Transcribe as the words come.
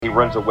He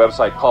runs a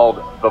website called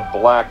The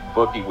Black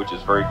Bookie, which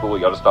is very cool.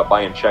 You ought to stop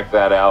by and check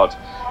that out.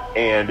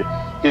 And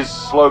his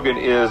slogan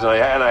is,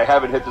 and I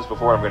haven't hit this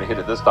before, I'm going to hit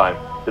it this time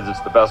because it's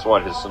the best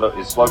one. His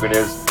slogan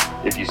is,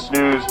 if you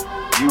snooze,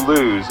 you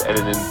lose. And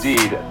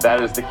indeed,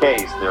 that is the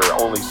case. There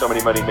are only so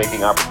many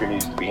money-making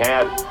opportunities to be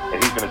had,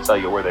 and he's going to tell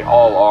you where they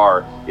all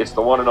are. It's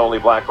the one and only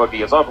Black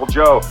Bookie. It's Uncle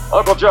Joe.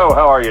 Uncle Joe,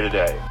 how are you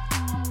today?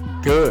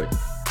 Good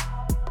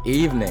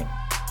evening,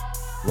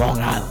 Long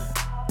Island.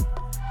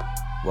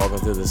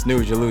 Welcome to the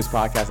Snooze You Lose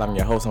podcast. I'm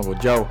your host, Uncle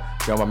Joe.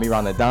 Joined by me,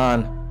 Ron the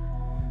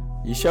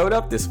Don. You showed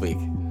up this week.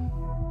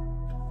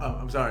 Oh,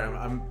 I'm sorry.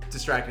 I'm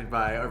distracted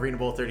by Arena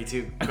Bowl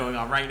 32 going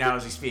on right now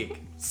as we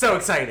speak. So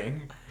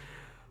exciting.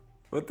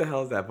 What the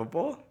hell is that,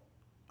 football?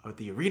 Oh,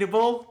 the Arena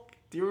Bowl?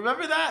 Do you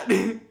remember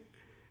that?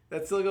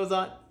 That still goes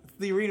on. It's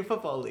the Arena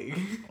Football League.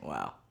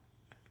 Wow.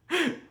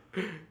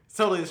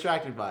 Totally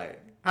distracted by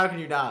it. How can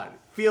you not?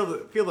 Feel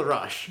the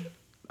rush.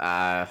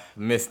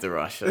 Missed the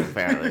rush,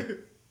 apparently.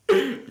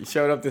 You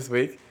showed up this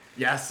week.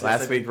 Yes.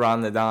 Last week,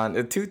 Ron the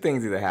Don. Two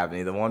things either happened.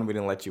 Either one, we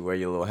didn't let you wear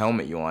your little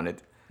helmet you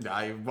wanted.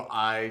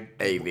 I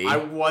AB.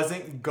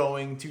 wasn't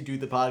going to do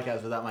the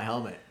podcast without my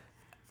helmet.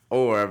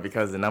 Or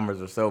because the numbers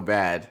were so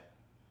bad,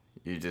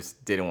 you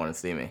just didn't want to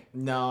see me.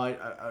 No,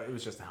 it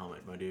was just a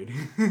helmet, my dude.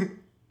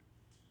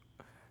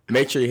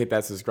 Make sure you hit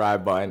that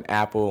subscribe button.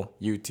 Apple,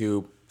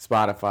 YouTube,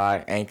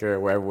 Spotify, Anchor,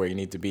 wherever you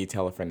need to be.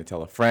 Tell a friend to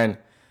tell a friend.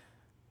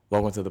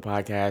 Welcome to the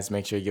podcast.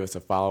 Make sure you give us a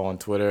follow on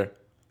Twitter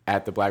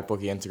at The Black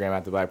Bookie, Instagram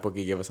at The Black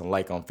Bookie. Give us a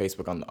like on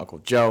Facebook on Uncle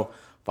Joe.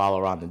 Follow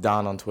Ron the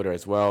Don on Twitter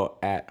as well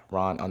at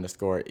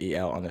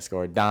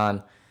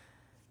Ron_EL_Don.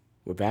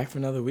 We're back for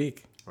another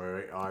week. We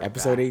are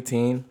Episode back.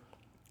 18.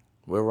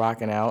 We're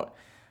rocking out.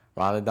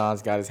 Ron the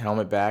Don's got his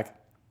helmet back.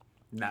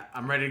 Nah,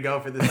 I'm ready to go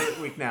for this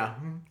week now.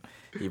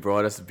 He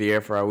brought us beer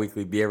for our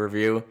weekly beer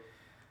review.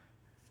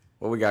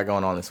 What we got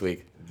going on this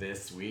week?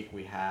 This week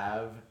we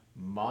have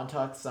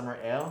Montauk Summer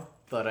Ale.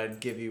 Thought I'd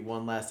give you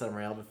one last summer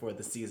ale before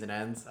the season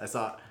ends. I'm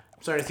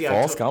starting to see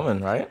Fall's coming,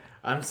 right?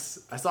 I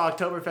saw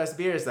Oktoberfest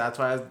beers. That's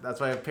why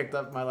I picked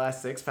up my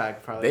last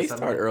 6-pack. Probably They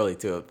start early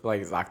too.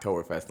 Like it's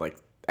Oktoberfest, like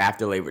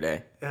after Labor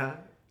Day. Yeah.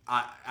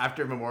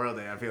 After Memorial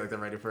Day, I feel like they're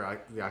ready for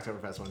the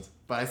Oktoberfest ones.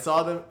 But I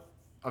saw them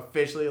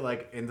officially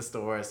like in the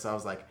store, so I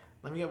was like,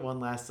 let me get one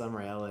last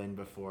summer ale in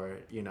before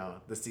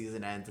the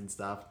season ends and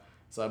stuff.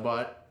 So I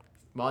bought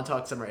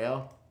Montauk Summer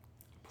Ale,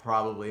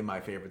 probably my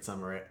favorite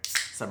summer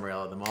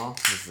ale of them all.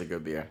 This is a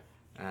good beer.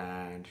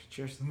 And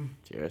cheers.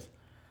 Cheers.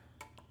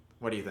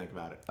 What do you think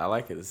about it? I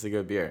like it. This is a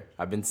good beer.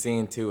 I've been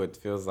seeing, too, it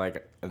feels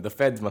like the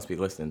feds must be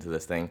listening to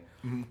this thing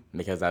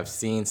because I've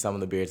seen some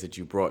of the beers that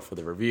you brought for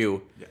the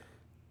review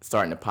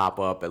starting to pop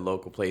up at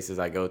local places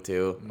I go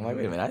to. I'm like,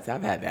 wait a minute,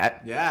 I've had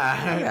that.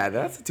 Yeah. Yeah,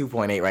 that's a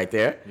 2.8 right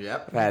there.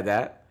 Yep. I've had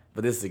that.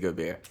 But this is a good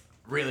beer.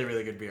 Really,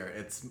 really good beer.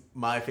 It's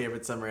my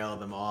favorite summer ale of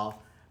them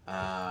all.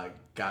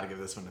 Gotta give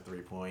this one a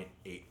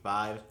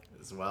 3.85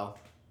 as well.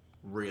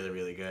 Really,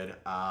 really good.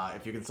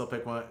 If you can still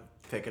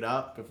pick it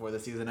up before the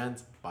season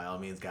ends, by all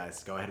means,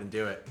 guys, go ahead and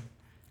do it.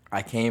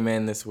 I came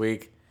in this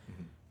week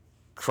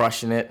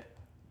crushing it.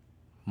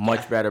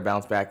 Much better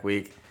bounce back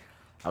week.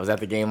 I was at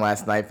the game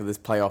last night for this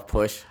playoff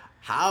push.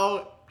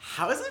 How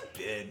has it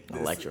been?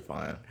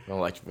 Electrifying.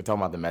 We're talking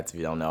about the Mets if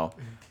you don't know.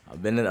 I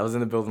was in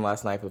the building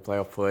last night for the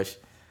playoff push.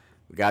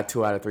 We got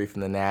 2 out of 3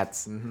 from the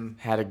Nats.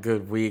 Had a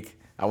good week.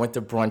 I went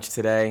to brunch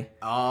today.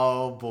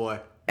 Oh,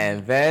 boy.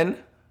 And then,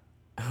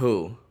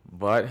 who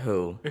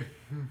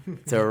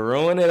to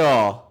ruin it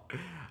all,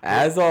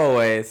 as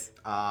always.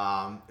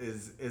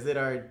 Is it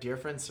our dear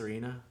friend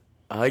Serena?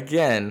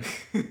 Again.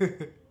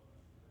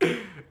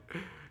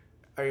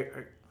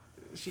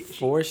 She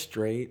 4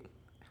 straight.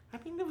 I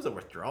mean, there was a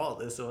withdrawal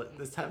this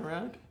time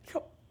around.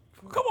 Come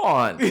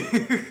on.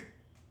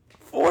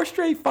 4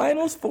 straight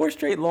finals, 4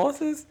 straight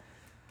losses.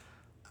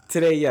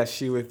 Today, yes,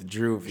 she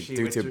withdrew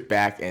due to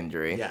back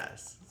injury.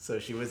 Yes, so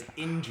she was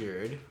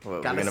injured.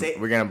 Well,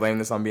 we're gonna blame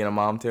this on being a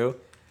mom too.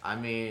 I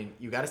mean,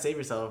 you gotta save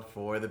yourself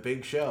for the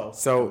big show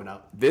So coming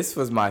up. this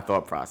was my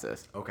thought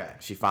process. Okay.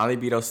 She finally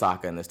beat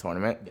Osaka in this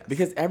tournament. Yes.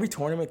 Because every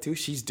tournament too,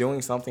 she's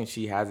doing something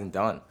she hasn't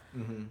done.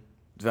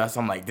 So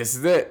I'm like, this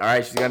is it. All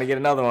right, she's gonna get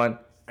another one.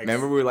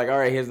 Remember, we were like, all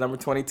right, here's number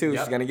 22. Yep.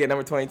 She's gonna get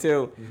number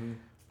 22.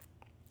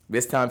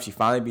 This time, she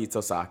finally beats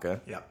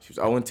Osaka. Yep. She was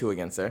 0-2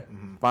 against her.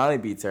 Finally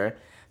beats her.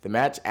 The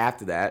match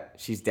after that,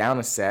 she's down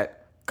a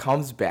set,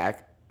 comes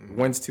back,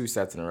 wins 2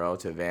 sets in a row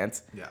to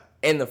advance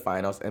in the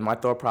finals. And my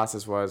thought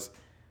process was,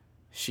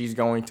 she's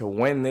going to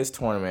win this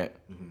tournament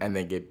and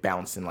then get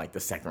bounced in like the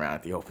second round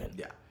at the Open.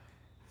 Yeah.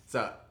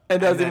 So It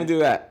doesn't even do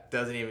that.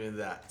 Doesn't even do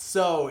that.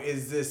 So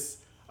is this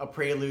a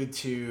prelude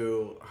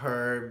to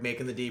her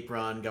making the deep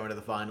run, going to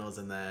the finals,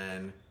 and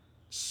then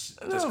just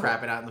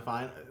crapping out in the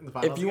finals?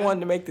 If you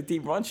wanted to make the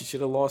deep run, she should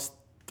have lost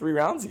 3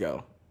 rounds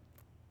ago.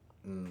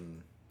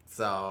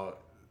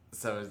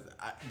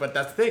 But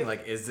that's the thing.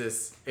 Like, is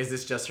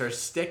this just her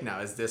stick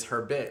now? Is this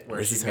her bit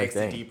where she makes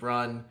the deep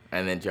run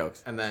and then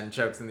chokes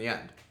in the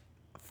end?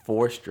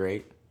 4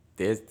 straight.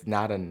 There's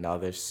not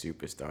another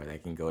superstar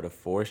that can go to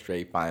 4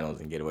 straight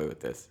finals and get away with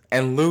this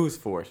and lose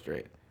 4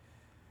 straight.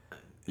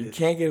 You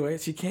can't get away.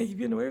 She can't keep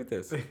getting away with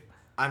this.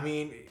 I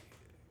mean,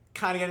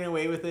 kind of getting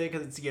away with it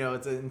because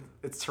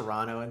it's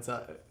Toronto and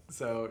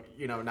so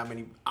not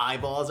many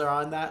eyeballs are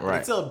on that. But Right.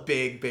 it's still a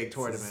big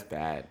tournament. This is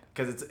bad.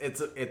 Because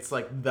it's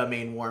like the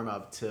main warm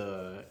up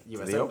to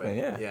U.S. The Open. Open,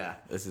 yeah. Yeah.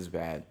 This is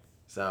bad.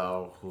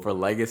 So For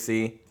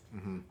legacy,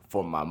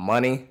 for my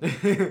money,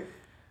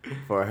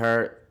 for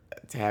her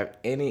to have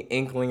any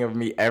inkling of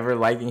me ever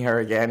liking her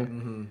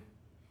again.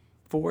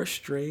 4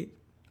 straight.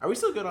 Are we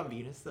still good on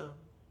Venus though?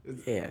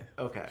 Yeah.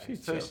 Okay.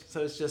 She's So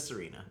chill. it's just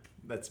Serena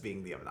that's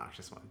being the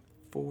obnoxious one.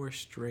 4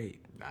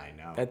 straight. I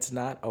know. That's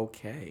not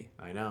okay.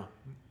 I know.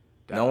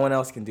 No one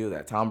else can do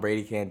that. Tom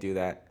Brady can't do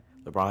that.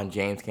 LeBron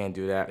James can't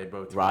do that. They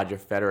both Roger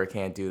Federer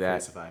can't do that.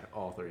 Crucified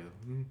all three of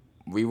them.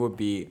 We would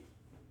be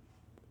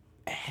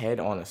head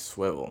on a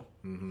swivel.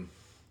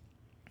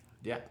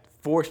 Yeah.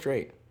 4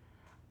 straight.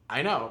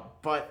 I know,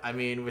 but I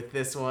mean, with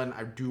this one,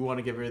 I do want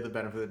to give her the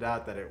benefit of the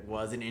doubt that it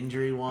was an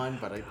injury one.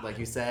 But like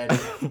you said,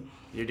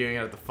 you're doing it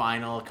at the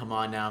final. Come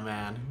on now,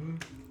 man.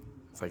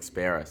 It's like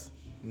spare us.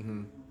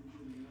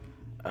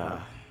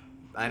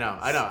 I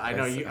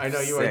know. You are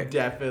sick.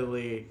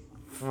 definitely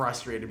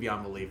frustrated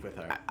beyond belief with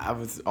her. I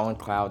was on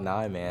cloud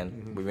 9,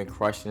 man. We've been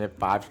crushing it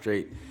 5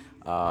 straight.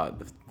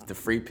 The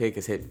free pick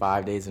has hit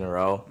 5 days in a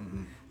row.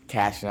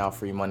 Cashing out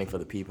free money for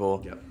the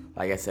people. Yep.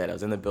 Like I said, I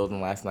was in the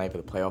building last night for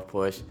the playoff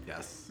push.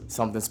 Yes.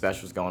 Something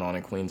special is going on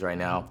in Queens right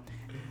now.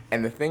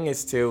 And the thing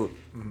is, too,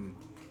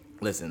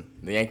 listen,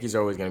 the Yankees are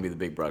always going to be the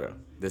big brother.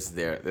 This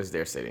is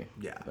their city.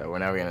 Yeah. So we're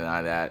never going to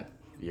deny that.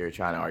 If you're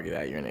trying to argue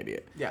that, you're an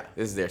idiot. Yeah.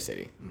 This is their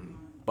city.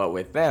 But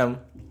with them,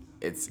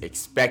 it's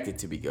expected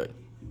to be good.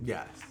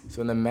 Yes. So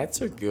when the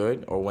Mets are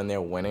good or when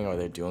they're winning or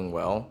they're doing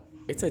well,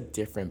 it's a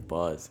different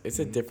buzz. It's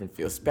a different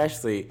feel,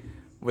 especially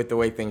with the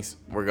way things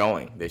were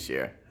going this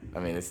year. I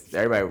mean,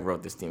 everybody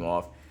wrote this team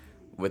off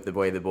with the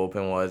way the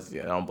bullpen was. I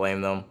don't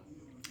blame them.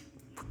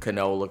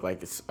 Cano looked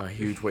like it's a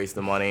huge waste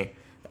of money.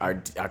 Our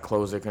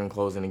closer couldn't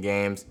close any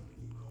games.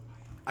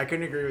 I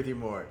couldn't agree with you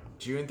more.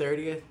 June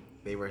 30th,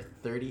 they were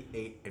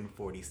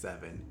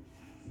 38-47.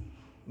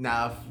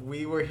 Now, if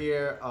we were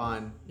here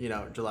on,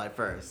 July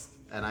 1st,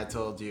 and I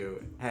told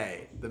you,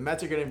 hey, the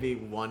Mets are going to be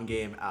 1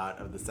 game out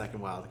of the second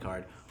wild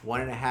card,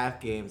 1.5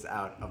 games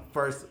out of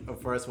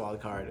first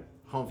wild card,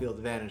 home field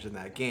advantage in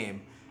that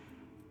game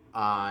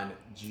on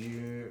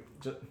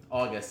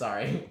August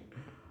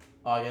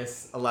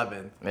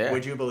 11th. Yeah.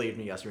 Would you believe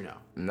me? Yes or no?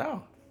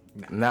 No.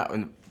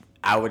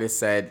 I would have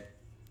said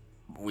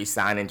we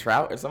signing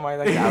Trout or something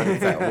like that. I would have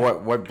said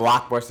what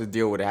blockbuster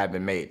deal would have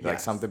been made? Like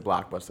Yes. something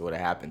blockbuster would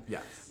have happened.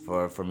 Yes.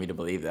 For me to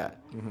believe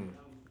that.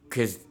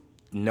 Because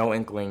no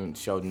inkling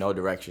showed no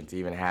direction to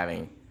even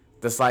having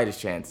the slightest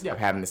chance Yeah. of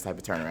having this type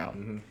of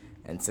turnaround.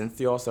 And since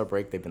the All-Star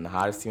break, they've been the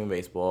hottest team in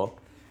baseball.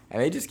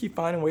 And they just keep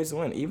finding ways to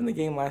win. Even the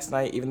game last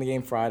night, even the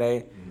game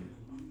Friday,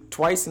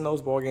 twice in those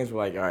ball games, we're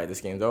like, all right,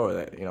 this game's over.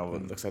 It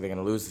looks like they're going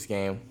to lose this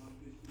game.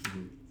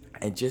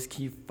 And just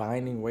keep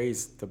finding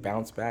ways to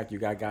bounce back. You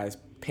got guys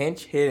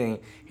pinch hitting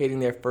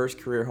their first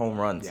career home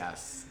runs.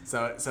 Yes.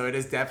 So it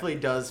definitely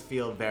does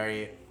feel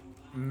very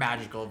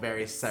magical,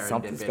 very serendipitous.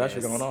 Something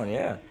special going on,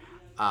 yeah.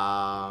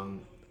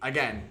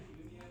 Again,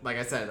 like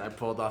I said, I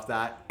pulled off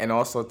that. And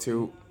also,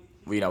 too,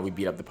 we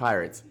beat up the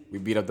Pirates. We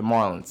beat up the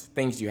Marlins.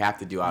 Things you have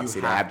to do, obviously,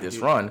 to have have to this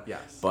do, run.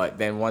 yes. But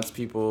then once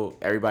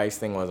everybody's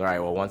thing was, all right,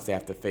 well, once they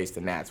have to face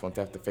the Nats, once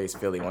they have to face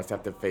Philly, once they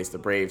have to face the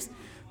Braves,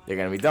 they're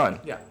going to be done.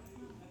 Yeah.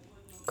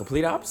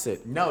 Complete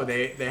opposite. No,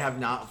 they have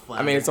not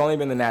floundered. I mean, it's only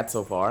been the Nats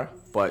so far,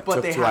 but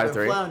took they 2 out of haven't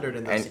 3. floundered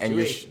in those and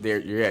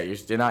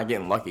situations. you're not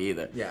getting lucky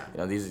either. Yeah.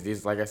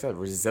 These like I said,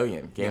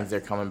 resilient games. Yes.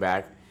 They're coming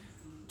back,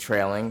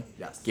 trailing,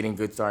 Yes. getting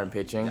good starting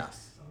pitching,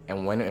 Yes.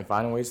 and winning and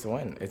finding ways to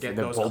win. The Get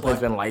those bullpen's clutch-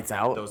 been lights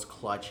out. Those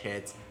clutch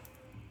hits.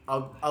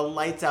 A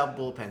lights out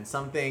bullpen.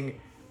 Something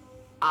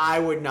I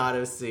would not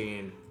have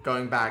seen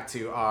going back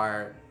to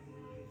our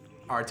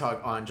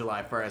talk on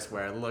July 1st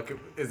where, look,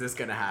 is this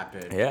going to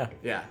happen? Yeah.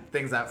 Yeah.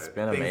 It's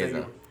been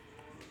amazing.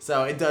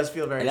 So it does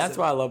feel very... And that's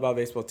what I love about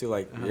baseball too.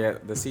 Like, yeah,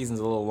 the season's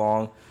a little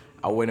long.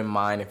 I wouldn't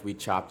mind if we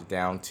chopped it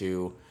down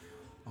to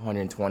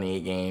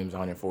 128 games,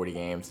 140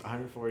 games.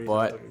 140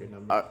 But sounds like a good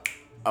number.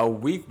 a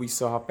week we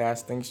saw how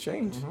fast things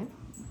change.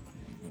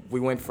 We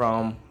went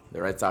from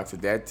the Red Sox are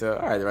dead to,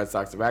 all right, the Red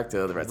Sox are back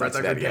to the Red Sox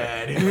are dead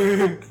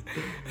again.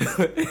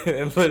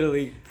 In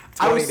literally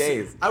 20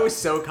 days. I was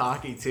so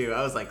cocky too.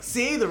 I was like,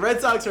 see, the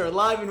Red Sox are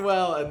alive and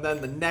well, and then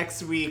the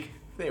next week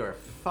they were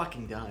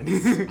fucking done.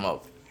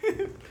 Smoked.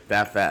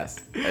 That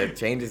fast. It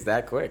changes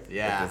that quick.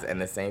 Yeah.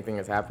 And the same thing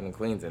has happened in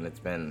Queens, and it's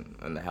been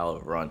a hell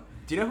of a run.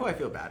 Do you know who I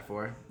feel bad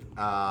for?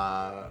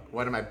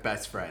 One of my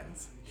best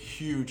friends,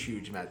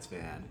 huge Mets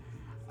fan.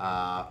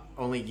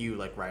 Only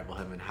you rival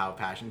him in how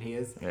passionate he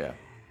is. Yeah.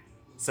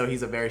 So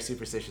he's a very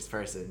superstitious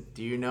person.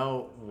 Do you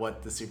know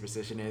what the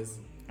superstition is?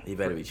 He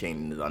better be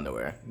changing his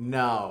underwear.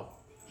 No,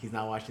 he's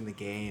not watching the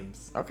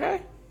games.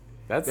 Okay.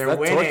 That's They're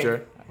winning.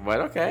 torture.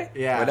 But okay.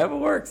 Yeah. Whatever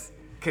works.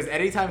 Because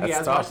anytime he That's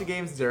has tough. watched the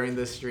games during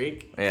this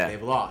streak, Yeah.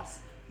 they've lost.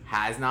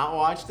 Has not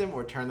watched them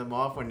or turned them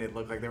off when it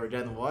looked like they were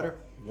dead in the water,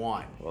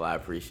 one. Well, I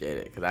appreciate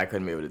it because I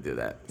couldn't be able to do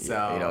that.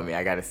 So you know me,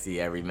 I got to see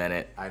every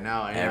minute. I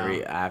know. I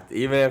have to,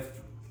 even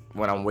if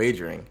when I'm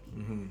wagering,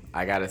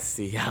 I got to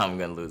see how I'm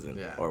gonna losing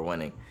or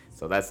winning.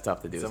 So that's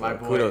tough to do. So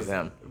kudos to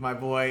him. My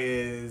boy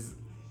is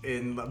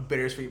in a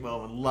bittersweet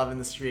moment, loving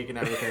the streak and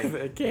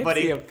everything. Can't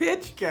see a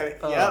pitch.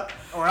 Yep.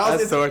 Or else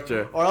that's it's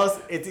torture. Or else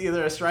it's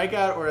either a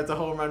strikeout or it's a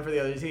home run for the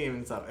other team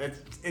and stuff.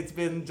 It's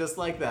been just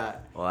like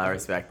that. Well, I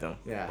respect him.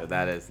 Yeah. But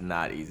that is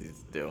not easy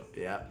to do.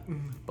 Yeah.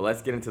 But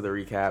let's get into the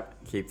recap.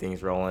 Keep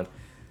things rolling.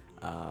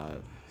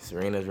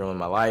 Serena's ruined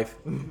my life.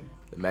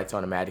 The Mets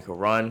on a magical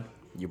run.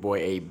 Your boy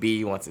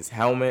AB wants his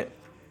helmet.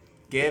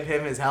 Give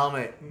him his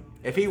helmet.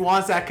 If he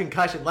wants that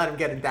concussion, let him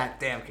get that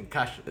damn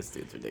concussion. This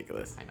dude's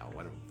ridiculous. I know,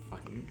 what a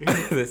fucking...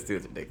 This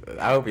dude's ridiculous.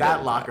 I hope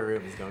that locker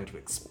room is going to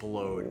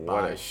explode.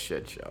 What a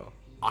shit show.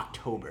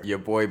 October. Your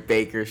boy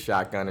Baker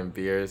shotgun and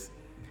beers.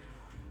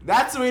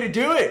 That's the way to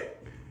do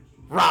it,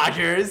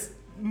 Rogers.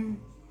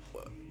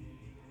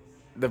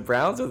 The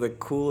Browns are the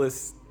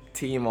coolest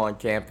team on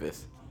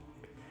campus.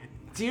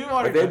 Do you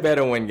want to? But they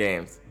better win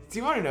games. Do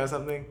you want to know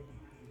something?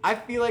 I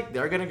feel like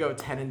they're gonna go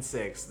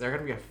 10-6. They're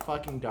gonna be a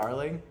fucking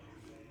darling,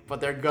 but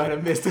they're gonna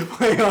miss the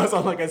playoffs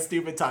on like a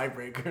stupid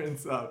tiebreaker and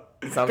stuff.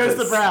 Because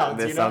the Browns,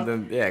 there's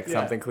something,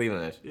 something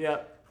Clevelish.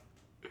 Yep.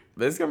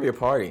 But it's gonna be a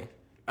party.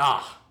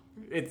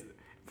 It's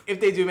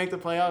if they do make the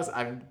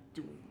playoffs,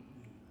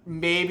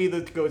 maybe the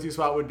go-to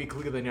spot would be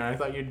Cleveland. I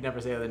thought you'd never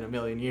say that in a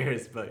million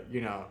years, but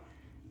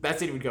that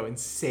city would go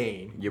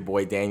insane. Your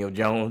boy Daniel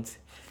Jones.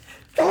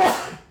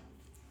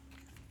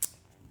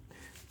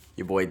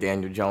 Your boy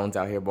Daniel Jones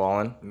out here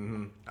balling.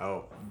 Mm-hmm.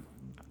 Oh,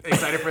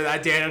 excited for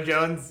that Daniel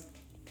Jones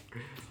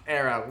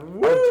era.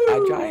 Woo!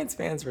 Are Giants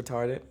fans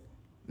retarded?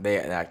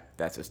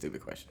 That's a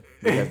stupid question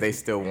because they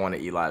still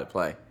wanted Eli to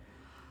play.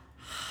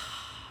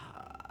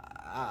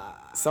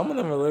 Some of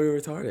them are literally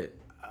retarded.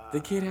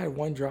 The kid had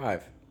one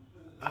drive.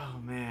 Oh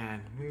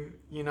man,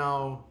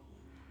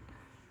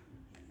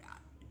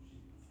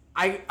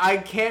 I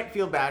can't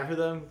feel bad for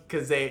them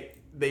because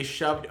they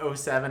shoved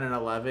 07 and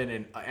 11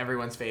 in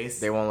everyone's face.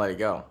 They won't let it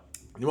go.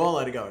 They won't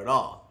let it go at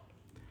all.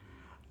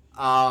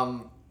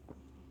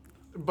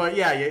 But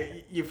yeah,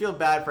 you feel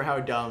bad for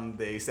how dumb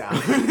they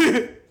sound.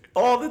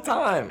 All the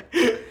time.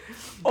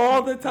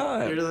 All the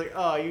time. You're just like,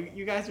 oh,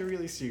 you guys are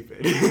really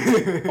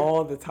stupid.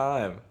 All the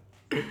time.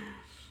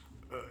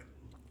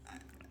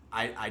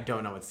 I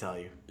don't know what to tell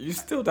you. You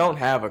still don't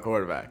have a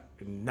quarterback.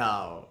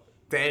 No.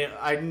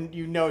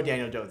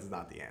 Daniel Jones is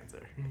not the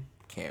answer.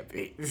 Can't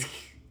be.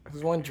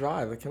 There's one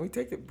drive. Like, can we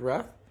take a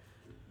breath?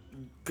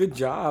 Good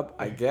job,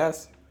 I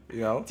guess. Do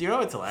you know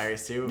what's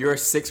hilarious too? You're a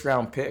 6th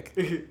round pick.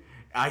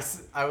 I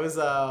was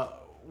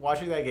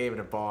watching that game at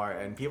a bar,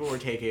 and people were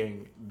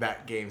taking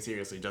that game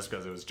seriously just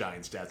because it was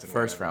Giants Jets. And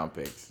 1st round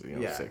picks.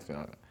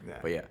 6th. Yeah.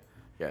 But yeah,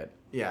 good.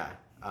 Yeah.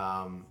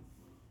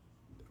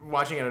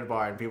 Watching it at a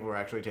bar, and people were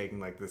actually taking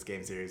like this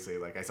game seriously.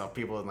 Like I saw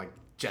people in like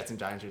Jets and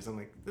Giants shirts. I'm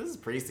like, this is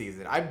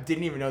preseason. I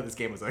didn't even know this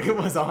game was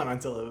on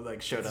until it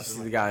like showed up. Did you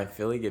see the guy in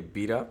Philly get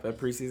beat up at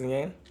preseason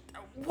game?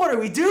 What are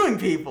we doing,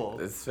 people?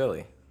 It's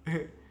Philly.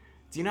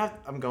 Do you know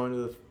I'm going to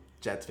the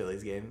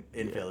Jets-Phillies game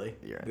in Philly?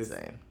 You're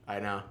insane.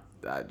 I know.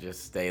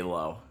 Just stay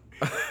low.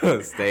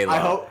 Stay low. I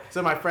hope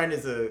so. My friend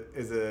is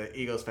a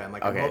Eagles fan.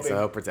 Like, okay, so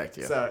he'll protect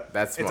you. So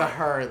that's smart. It's a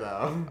her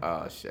though.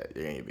 Oh shit,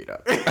 you're gonna get beat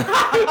up.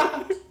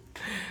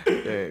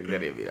 You're gonna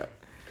get beat up.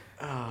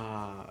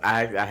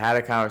 I had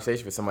a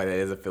conversation with somebody that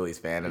is a Phillies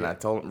fan, and I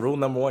told him, rule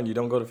number 1: you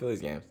don't go to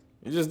Phillies games.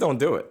 You just don't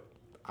do it.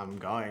 I'm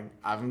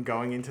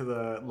going into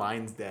the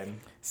Lions den.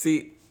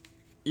 See.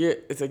 Yeah,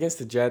 it's against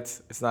the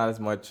Jets. It's not as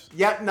much.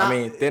 Yep. I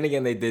mean, then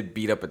again, they did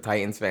beat up a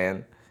Titans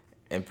fan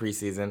in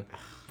preseason.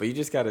 But you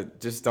just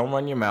don't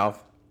run your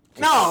mouth.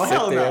 Just sit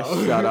hell there,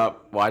 no. Shut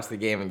up, watch the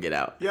game, and get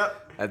out.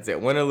 Yep. That's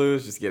it. Win or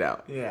lose, just get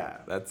out. Yeah.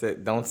 That's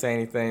it. Don't say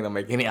anything. Don't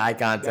make any eye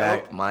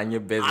contact. Nope. Mind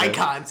your business. Eye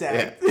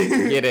contact.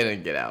 Yeah. Get in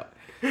and get out.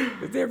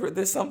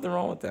 There's something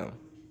wrong with them.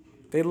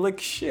 They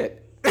lick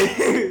shit.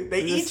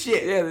 They eat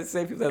shit. Yeah, the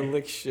same people that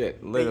lick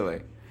shit.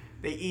 Literally.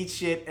 They eat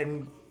shit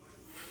and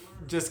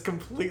just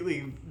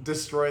completely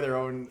destroy their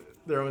own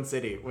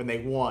city when they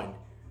won.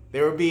 They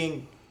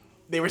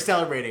were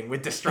celebrating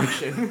with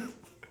destruction.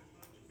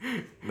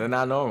 They're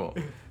not normal.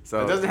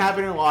 So it doesn't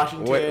happen in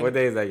Washington. What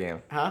day is that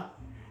game? Huh?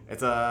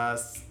 It's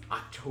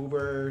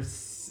October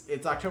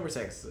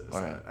 6th.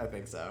 Okay. I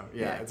think so.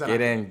 Yeah.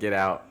 Get in, get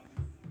out.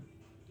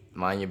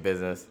 Mind your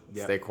business.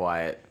 Yep. Stay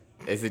quiet.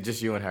 Is it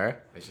just you and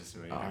her? It's just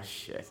me. Oh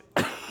shit.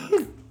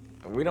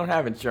 We don't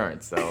have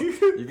insurance, so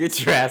you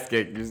get your ass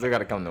kicked. You still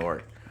gotta come to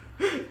work.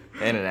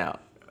 In and out.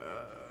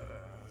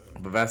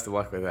 But best of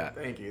luck with that.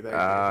 Thank you.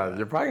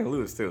 You're probably gonna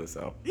lose too,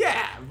 so.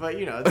 Yeah, but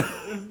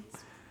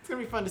it's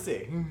gonna be fun to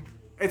see.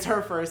 It's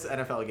her first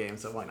NFL game,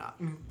 so why not?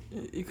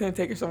 You couldn't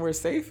take her somewhere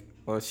safe?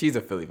 Well, she's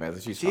a Philly fan, so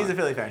she's fine. a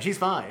Philly fan. She's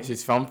fine.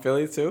 She's from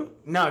Philly too?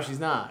 No, she's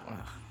not.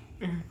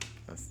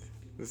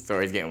 The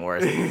story's getting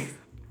worse.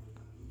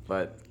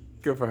 But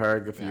good for her.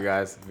 Good for you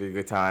guys. Be a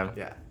good time.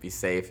 Yeah. Be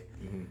safe.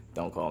 Mm-hmm.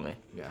 Don't call me.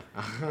 Yeah.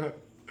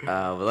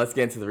 But let's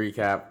get into the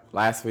recap.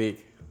 Last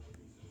week,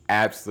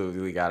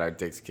 absolutely got our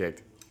dicks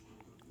kicked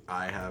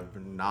I have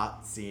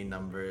not seen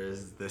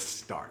numbers this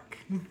stark.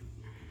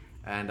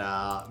 And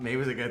maybe it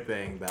was a good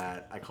thing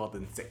that I called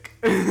in sick.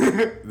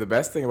 The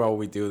best thing about what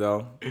we do,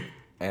 though,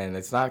 and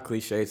it's not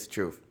cliche, it's the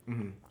truth.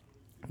 Mm-hmm.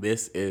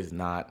 This is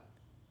not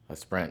a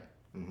sprint.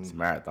 Mm-hmm. It's a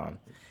marathon.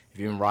 If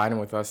you've been riding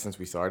with us since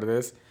we started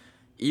this,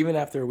 even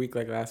after a week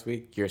like last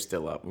week, you're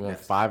still up. We went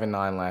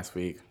 5-9 last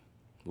week,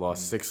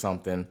 lost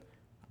 6-something,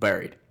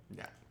 buried.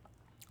 Yeah.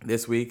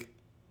 This week,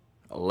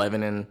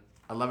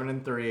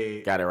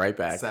 11-3. Got it right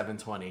back.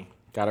 7-20.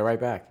 Got it right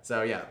back.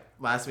 So yeah,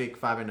 last week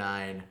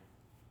 5-9,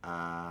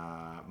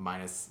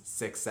 minus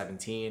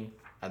 6-17,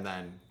 and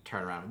then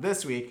turn around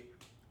this week,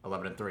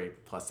 11-3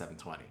 plus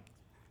 7-20.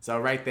 So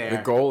right there. The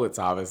goal is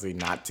obviously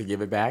not to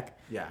give it back.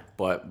 Yeah.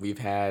 But we've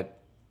had,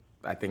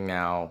 I think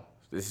now,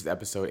 this is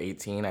episode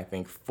 18. I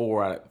think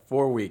 4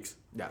 weeks.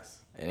 Yes.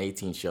 And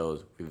 18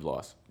 shows we've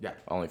lost. Yeah.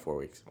 Only 4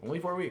 weeks. Only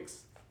 4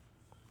 weeks.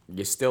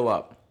 You're still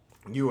up.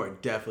 You are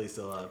definitely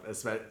still up.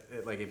 Especially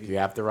like if you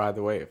have to ride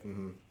the wave.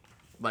 Mm-hmm.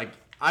 Like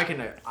I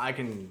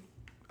can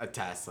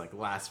attest. Like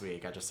last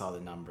week, I just saw the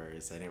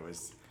numbers and it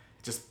was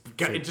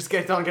it just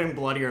kept on getting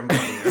bloodier and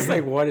bloodier. It's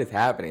like what is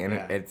happening, and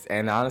yeah.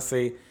 and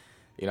honestly,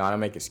 I don't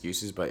make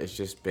excuses, but it's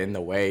just been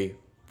the way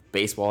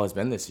baseball has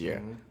been this year.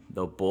 Mm-hmm.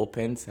 The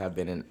bullpens have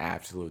been an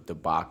absolute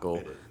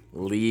debacle,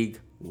 league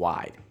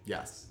wide.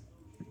 Yes.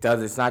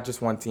 It's not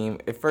just one team.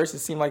 At first, it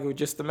seemed like it was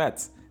just the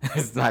Mets.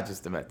 It's not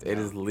just the Mets. It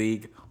is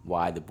league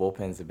wide. The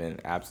bullpens have been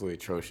absolutely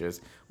atrocious.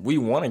 We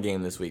won a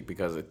game this week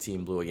because a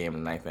team blew a game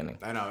in the 9th inning.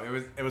 I know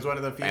it was one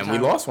of the few. And we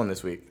lost one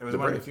this week. It was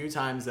one of the few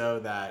times though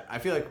that I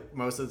feel like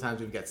most of the times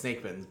we get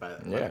snake bins by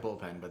the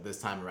bullpen, but this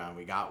time around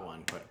we got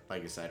one. But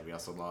like you said, we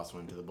also lost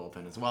one to the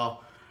bullpen as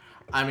well.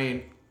 I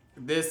mean,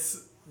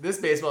 this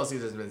baseball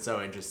season has been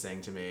so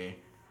interesting to me.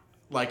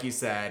 Like you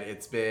said,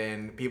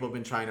 people have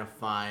been trying to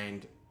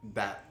find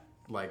that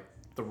like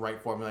the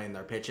right formula in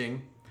their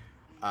pitching,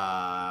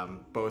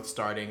 both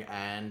starting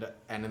and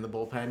in the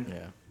bullpen.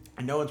 Yeah.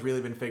 And no one's really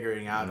been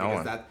figuring out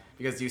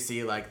because you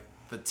see like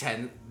the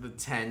 10,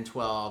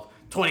 12,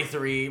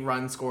 23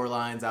 run score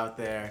lines out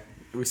there.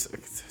 It was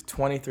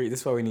 23.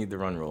 This is why we need the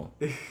run rule.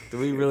 Do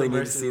we really need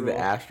to see the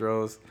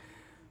Astros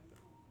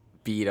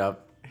beat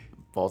up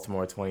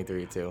Baltimore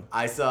 23-2?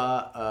 I saw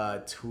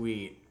a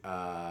tweet.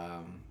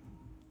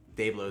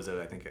 Dave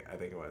Lozo, I think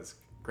it was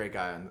great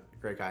guy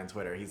on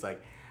Twitter. He's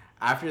like,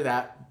 after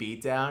that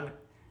beatdown,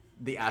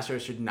 the Astros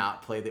should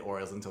not play the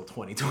Orioles until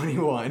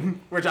 2021.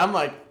 Which I'm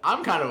like,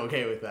 I'm kind of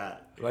okay with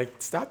that. Like,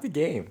 stop the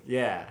game.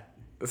 Yeah.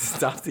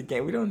 Stop the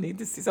game. We don't need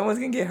to see. Someone's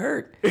gonna get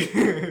hurt.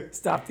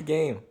 Stop the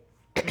game.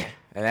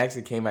 And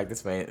actually came back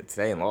this way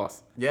today and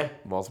lost. Yeah.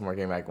 Baltimore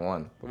came back and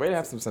won. The way to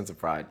have some sense of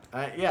pride.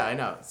 Yeah, I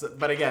know. So,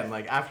 but again,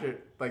 like after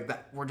like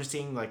that, we're just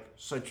seeing like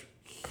such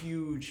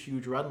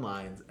huge run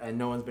lines, and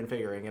no one's been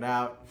figuring it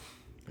out.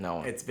 No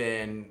one. It's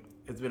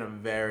been a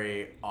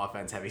very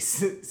offense heavy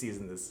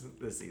season this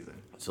season.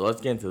 So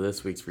let's get into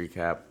this week's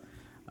recap.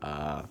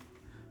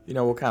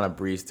 We'll kind of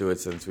breeze through it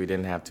since we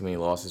didn't have too many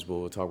losses.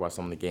 We'll talk about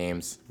some of the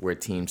games, where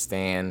teams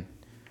stand,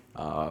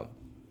 how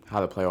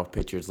the playoff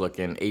picture is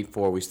looking.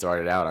 8-4 we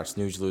started out. Our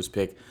snooze lose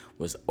pick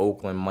was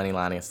Oakland money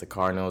line against the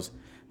Cardinals.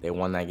 They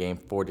won that game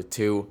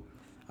 4-2.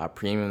 Our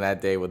premium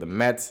that day were the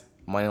Mets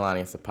money line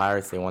against the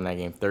Pirates. They won that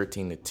game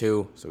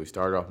 13-2. So we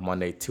started off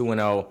Monday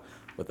 2-0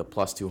 with a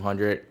plus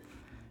 200.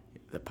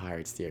 The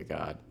Pirates, dear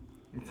God,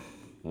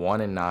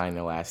 1-9 in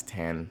the last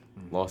 10,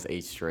 lost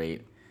 8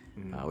 straight.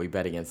 We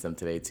bet against them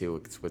today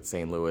too with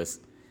St. Louis.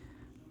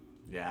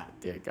 Yeah,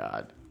 dear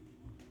God.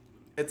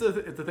 It's a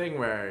thing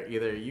where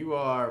either you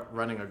are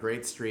running a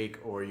great streak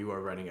or you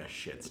are running a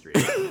shit streak.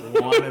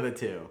 One of the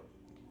two.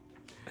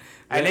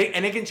 And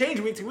it can change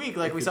week to week,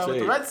 like we saw with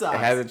the Red Sox. It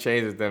hasn't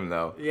changed with them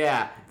though.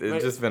 Yeah,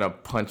 it's just been a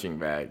punching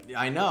bag.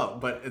 I know,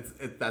 but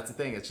that's the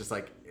thing. It's just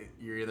like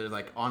you're either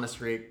like on a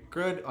streak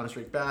good, on a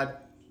streak bad.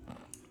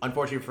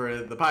 Unfortunately for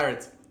the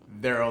Pirates,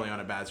 they're only on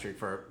a bad streak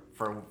for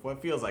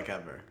what feels like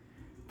ever.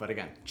 But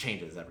again,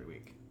 changes every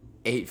week.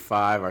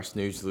 8-5, our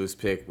snooze lose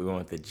pick. We went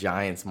with the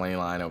Giants money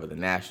line over the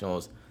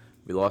Nationals.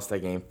 We lost that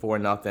game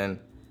 4-0. And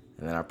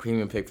then our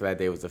premium pick for that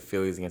day was the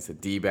Phillies against the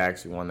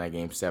D-backs. We won that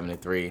game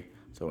 7-3.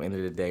 So end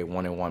of the day,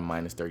 1-1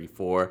 minus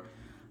 34.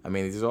 I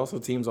mean, there's also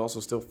teams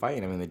still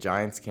fighting. I mean, the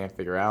Giants can't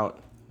figure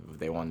out if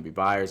they want to be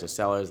buyers or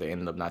sellers. They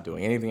ended up not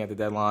doing anything at the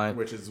deadline.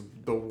 Which is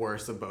the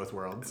worst of both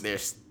worlds. They're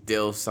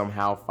still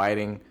somehow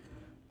fighting.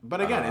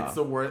 But again, it's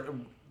the worst.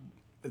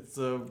 It's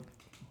the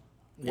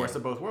worst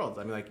of both worlds.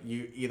 I mean, like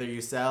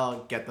you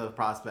sell, get the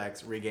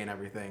prospects, regain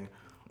everything,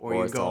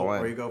 or you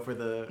go for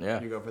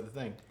the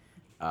thing.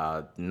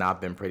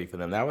 Not been pretty for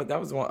them. That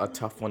was a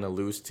tough one to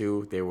lose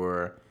to. They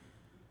were.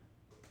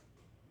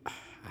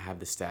 I have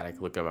the stat I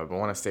could look up. I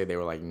want to say they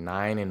were like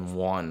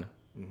 9-1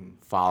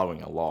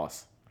 following a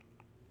loss,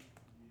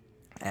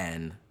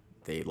 and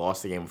they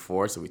lost the game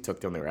before, so we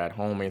took them. They were at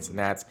home against the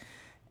Nats.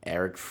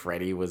 Eric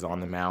Freddie was on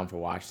the mound for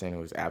Washington.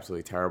 It was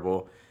absolutely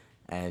terrible,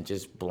 and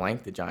just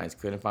blanked the Giants.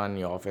 Couldn't find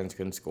any offense,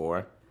 couldn't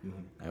score,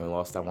 and we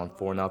lost that one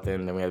 4-0.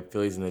 Then we had the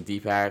Phillies and the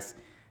D-backs.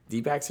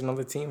 D-backs are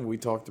another team we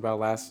talked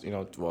about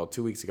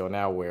 2 weeks ago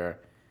now, where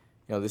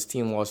this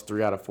team lost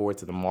 3 out of 4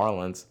 to the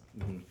Marlins.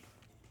 Mm-hmm.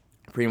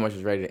 Pretty much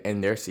was ready to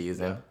end their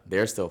season. Yeah.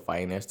 They're still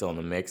fighting. They're still in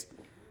the mix.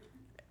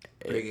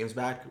 3 games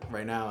back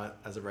right now,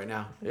 as of right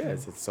now. Yeah,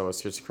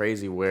 it's just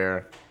crazy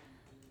where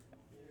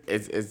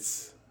it's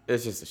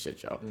just a shit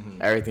show.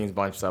 Mm-hmm. Everything's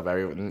bunched up.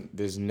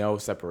 There's no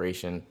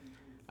separation.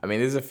 I mean,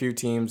 there's a few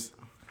teams.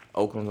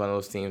 Oakland's one of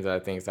those teams that I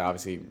think is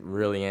obviously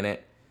really in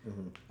it.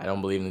 Mm-hmm. I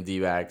don't believe in the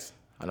D-backs.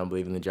 I don't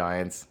believe in the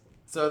Giants.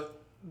 So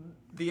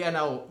the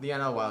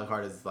NL wild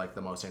card is like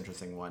the most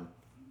interesting one.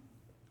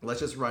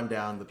 Let's just run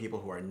down the people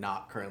who are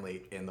not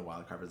currently in the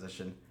wild card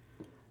position.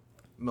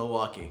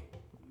 Milwaukee.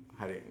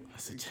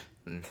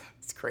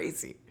 It's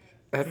crazy.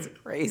 That's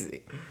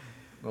crazy.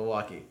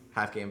 Milwaukee,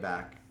 half game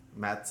back.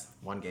 Mets,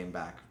 1 game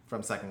back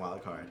from second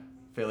wild card.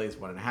 Phillies,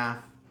 1.5.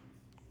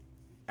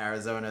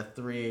 Arizona,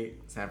 3.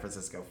 San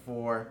Francisco,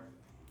 4.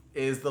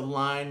 Is the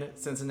line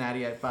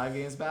Cincinnati at 5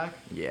 games back?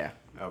 Yeah.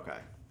 Okay.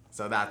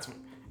 So that's...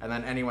 And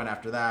then anyone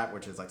after that,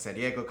 which is like San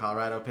Diego,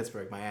 Colorado,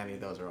 Pittsburgh, Miami,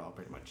 those are all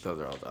pretty much... Those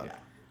are all done.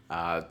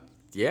 Yeah.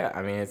 Yeah,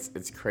 I mean,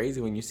 it's crazy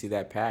when you see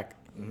that pack.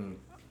 Mm-hmm.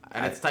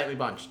 And it's tightly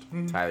bunched.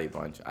 Tightly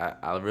bunched.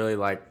 I really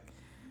like...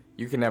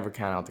 You can never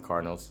count out the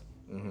Cardinals.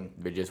 Mm-hmm.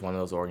 They're just one of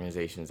those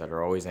organizations that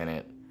are always in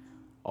it,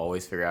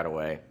 always figure out a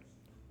way.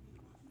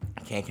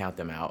 Can't count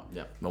them out.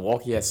 Yep.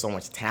 Milwaukee has so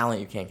much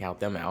talent, you can't count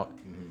them out.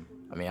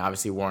 Mm-hmm. I mean,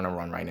 obviously, we're on a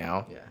run right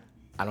now. Yeah.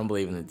 I don't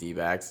believe in the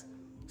D-backs,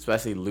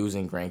 especially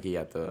losing Greinke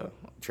at the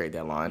trade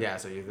deadline. Yeah,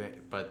 so you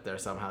think... But they're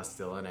somehow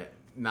still in it.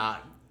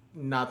 Not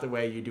the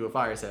way you do a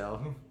fire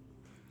sale.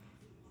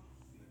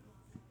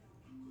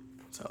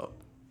 So...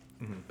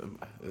 Mm-hmm.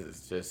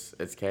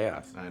 It's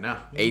chaos. I know.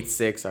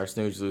 8-6, our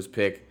snooze-lose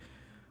pick.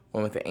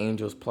 Went with the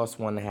Angels plus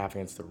 1.5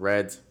 against the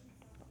Reds.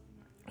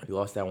 We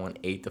lost that one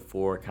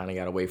 8-4. Kind of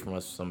got away from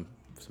us some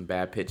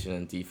bad pitching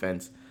and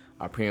defense.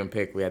 Our premium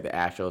pick, we had the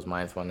Astros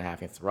minus 1.5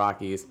 against the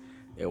Rockies.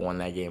 They won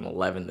that game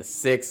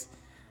 11-6.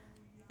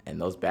 And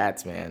those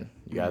bats, man,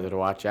 you guys have to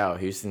watch out.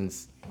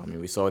 Houston's, I mean,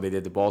 we saw what they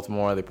did to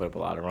Baltimore. They put up a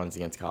lot of runs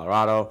against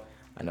Colorado.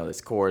 I know they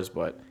scores,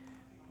 but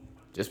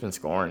just been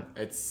scoring.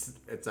 It's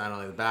not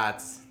only the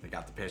bats, they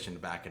got the pitching to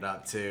back it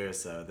up too.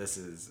 So this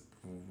is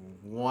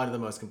one of the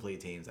most complete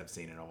teams I've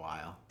seen in a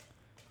while.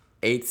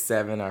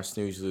 8-7, our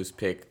snooze-lose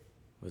pick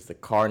was the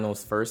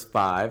Cardinals' first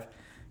 5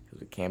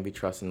 because we can't be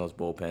trusting those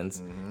bullpens.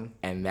 Mm-hmm.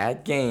 And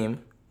that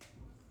game,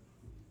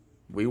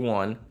 we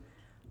won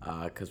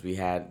because we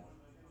had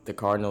the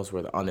Cardinals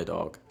were the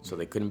underdog, so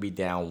they couldn't be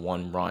down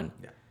 1 run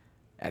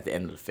at the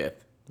end of the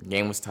 5th. The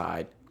game was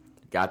tied,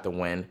 got the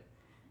win.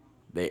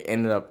 They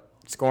ended up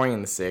scoring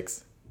in the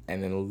 6th,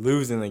 and then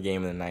losing the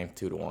game in the 9th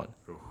 2-1.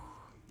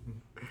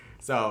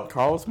 So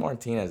Carlos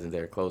Martinez is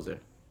their closer.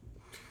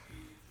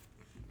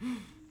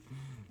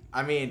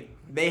 I mean,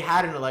 they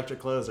had an electric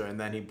closer, and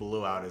then he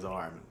blew out his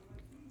arm.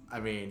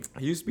 I mean,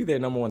 he used to be their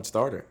number 1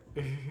 starter.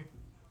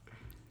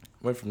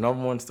 Went from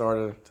number 1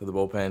 starter to the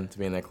bullpen to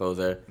being their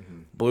closer. Mm-hmm.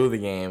 Blew the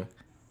game,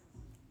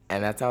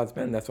 and that's how it's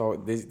been. That's why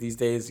these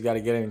days you got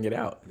to get in and get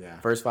out. Yeah.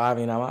 First 5,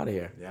 and I'm out of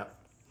here. Yep.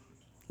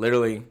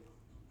 Literally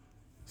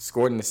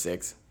scored in the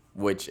 6th,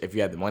 which if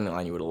you had the money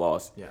line, you would have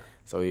lost. Yeah.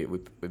 So we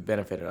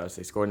benefited us.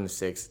 They scored in the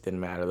 6th. Didn't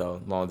matter,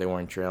 though, as long as they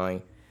weren't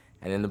trailing.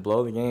 And then to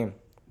blow the game,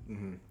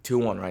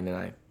 2-1 right in the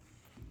 9th.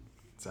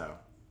 So,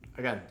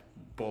 again,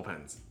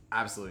 bullpens.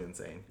 Absolutely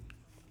insane.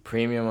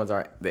 Premium was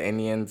the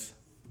Indians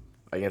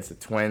against the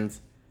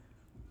Twins.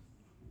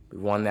 We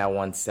won that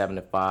one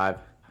 7-5.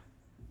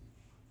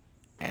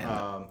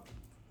 And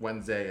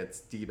Wednesday,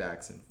 it's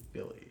D-backs and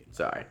Philly.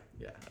 Sorry.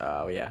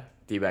 Yeah. Yeah.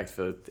 D-backs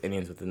Philly,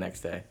 Indians with the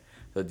next day.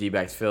 So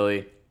D-backs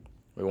Philly,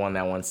 we won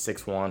that one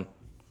 6-1.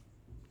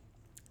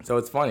 So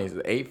it's funny. So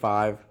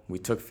 8-5, we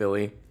took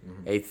Philly.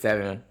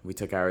 8-7, we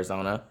took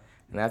Arizona.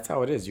 And that's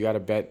how it is. You got to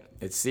bet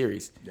it's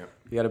series. Yep.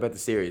 You got to bet the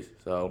series.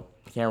 So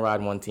you can't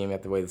ride one team. You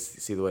have to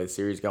see the way the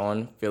series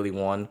going. Philly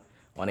won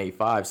on 8-5,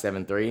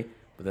 7-3.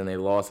 But then they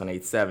lost on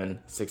 8-7,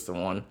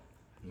 6-1.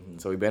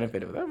 So we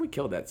benefited with that. We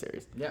killed that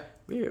series. Yeah.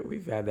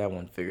 We've had that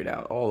one figured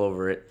out all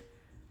over it.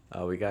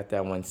 We got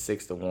that one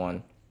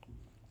 6-1.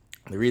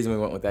 The reason we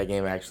went with that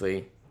game,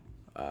 actually,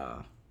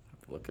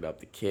 look it up.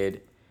 The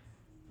kid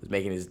was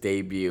making his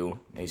debut,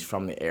 and he's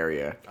from the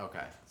area.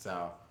 Okay,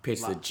 so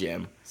pitched the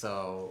gym.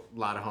 So a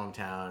lot of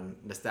hometown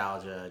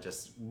nostalgia,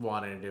 just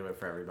wanting to do it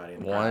for everybody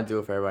in the Wanted crowd. to do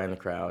it for everybody in the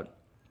crowd.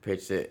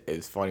 Pitched it. It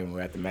was funny when we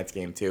were at the Mets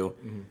game, too.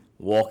 Mm-hmm.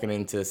 Walking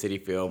into Citi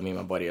Field, me and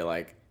my buddy are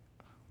like,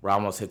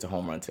 Ramos hits a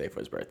home run today for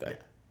his birthday.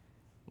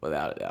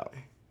 Without a doubt.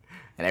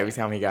 And every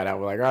time he got out,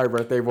 we're like, all right,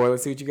 birthday boy,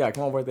 let's see what you got.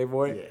 Come on, birthday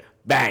boy. Yeah.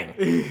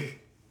 Bang.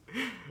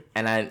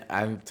 And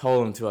I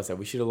told him, too, I said,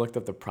 we should have looked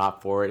up the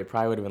prop for it. It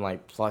probably would have been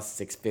like plus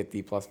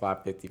 650, plus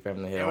 550 for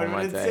him to hit a home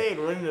run today. It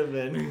would have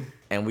been insane, wouldn't it have been?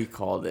 And we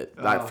called it.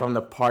 Like, from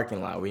the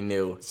parking lot, we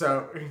knew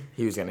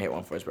he was going to hit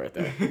one for his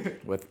birthday.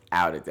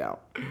 Without a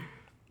doubt.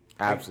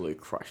 Absolutely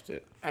crushed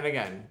it. And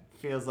again,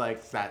 feels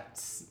like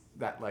that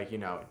like,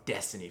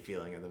 destiny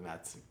feeling of the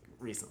Mets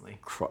recently.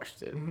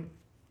 Crushed it.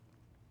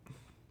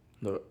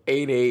 The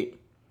 8-8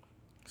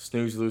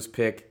 snooze-lose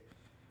pick.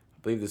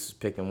 I believe this was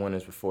picked in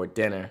winners before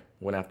dinner.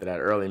 Went after that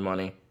early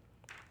money.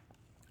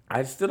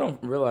 I still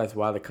don't realize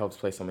why the Cubs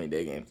play so many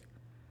day games.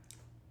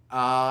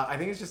 I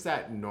think it's just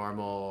that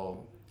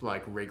normal,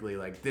 like Wrigley,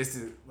 like this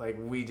is like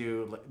we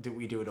do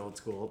it old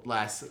school.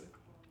 Last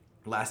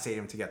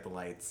stadium to get the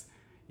lights,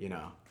 you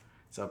know.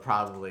 So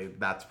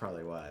that's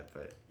probably why.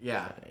 But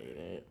yeah, 8.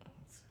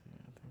 Let's see,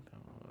 I think that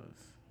was.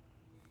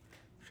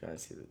 Trying to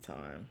see the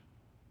time.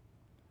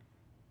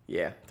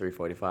 Yeah,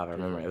 3:45. I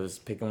remember it was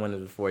picking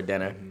winners before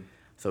dinner. Mm-hmm.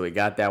 So we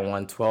got that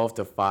one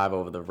 12-5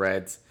 over the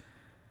Reds.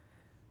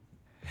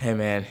 Hey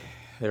man,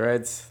 the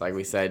Reds, like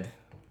we said,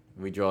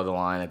 we draw the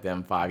line at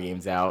them 5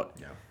 games out.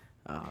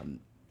 yeah.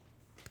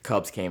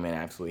 Cubs came in,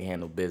 absolutely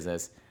handled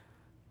business.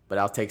 But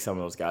I'll take some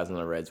of those guys on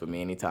the Reds with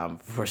me anytime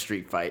for a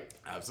street fight.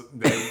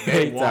 Absolutely.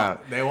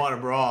 They want a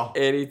brawl.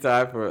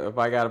 Anytime if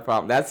I got a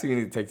problem. That's who you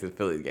need to take to the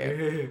Phillies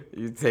game.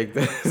 You take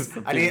this.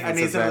 I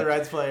need some of the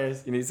Reds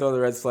players. You need some of the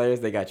Reds players.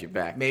 They got you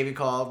back. Maybe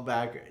call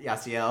back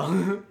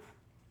Yasiel.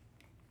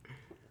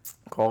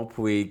 Call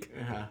Puig.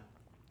 Uh-huh.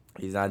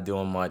 He's not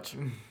doing much.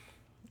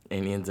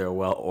 Indians are a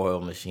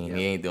well-oiled machine. Yep.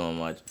 He ain't doing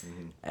much,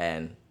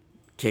 and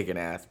kicking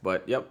ass.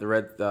 But yep,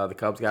 the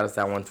Cubs got us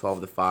that one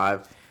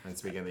 12-5. And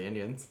speaking of the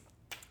Indians,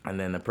 and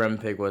then the prim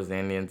pick was the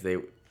Indians. They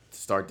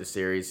start the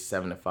series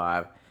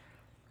 7-5.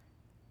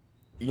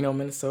 You know,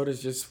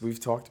 Minnesota's just, we've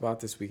talked about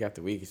this week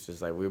after week. It's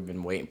just like we've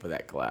been waiting for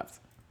that collapse.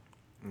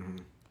 Mm-hmm.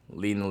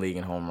 Leading the league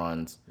in home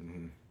runs,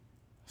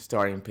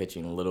 starting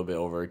pitching a little bit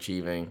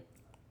overachieving.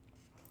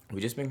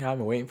 We've just been kind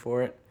of waiting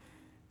for it.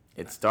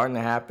 It's starting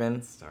to happen.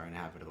 It's starting to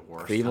happen at the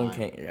worst Cleveland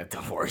time. came at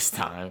the worst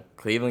time.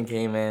 Cleveland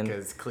came in.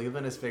 Because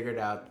Cleveland has figured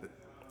out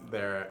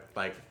they're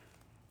like.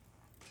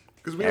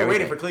 Because we were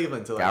waiting for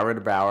Cleveland to got rid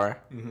of Bauer.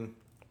 Mm-hmm.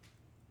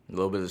 A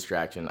little bit of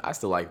distraction. I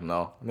still like him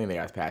though. I think the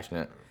guy's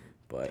passionate, I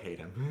but hate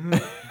him.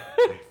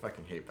 I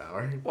fucking hate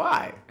Bauer.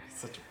 why? He's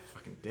such a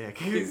fucking dick.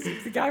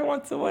 The guy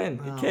wants to win.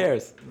 He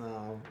cares.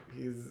 No,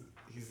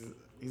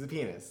 he's a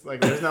penis.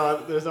 Like there's no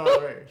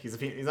other way. He's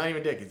not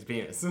even a dick. He's a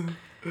penis.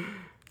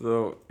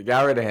 So they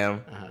got rid of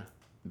him. Uh-huh.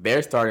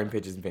 Their starting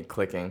pitch has been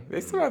clicking. They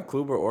still have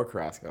Kluber or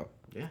Carrasco.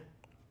 Yeah.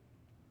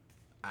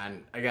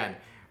 And again,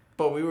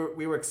 but we were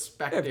They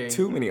expecting have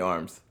too many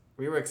arms.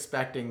 We were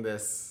expecting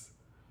this.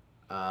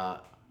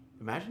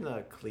 Imagine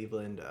the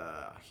Cleveland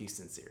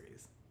Houston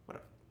series.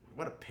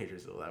 What a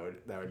pitchersville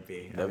that would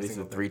be. That'd be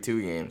some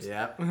 3-2 games.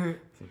 Yep. Some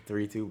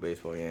 3-2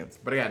 baseball games.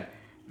 But again,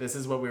 this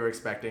is what we were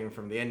expecting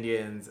from the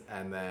Indians,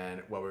 and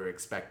then what we were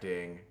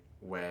expecting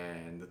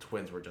when the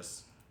Twins were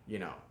just, you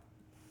know,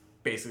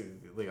 basically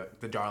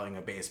the darling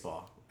of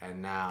baseball.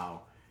 And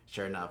now,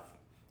 sure enough,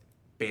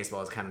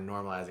 baseball is kind of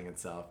normalizing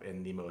itself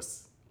in the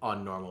most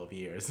unnormal of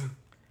years.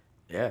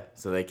 Yeah,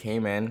 so they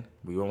came in.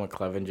 We went with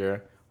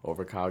Clevenger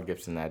over Kyle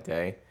Gibson that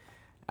day.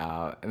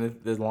 And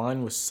the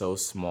line was so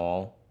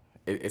small.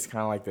 It's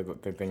kind of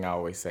like the thing I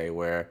always say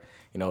where,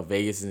 you know,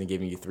 Vegas isn't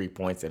giving you 3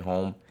 points at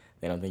home.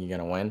 They don't think you're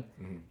going to win.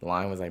 Mm-hmm. The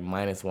line was like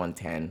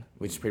 -110,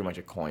 which is pretty much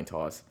a coin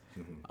toss.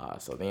 Mm-hmm.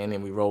 So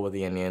we rolled with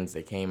the Indians.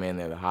 They came in.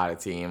 They're the hotter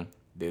team.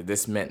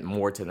 This meant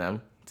more to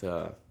them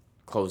to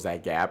close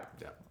that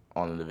gap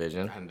on the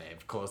division. And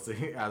they've closed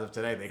it. As of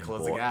today, they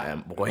closed the gap.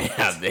 And boy,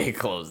 yeah, they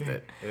closed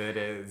it. It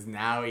is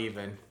now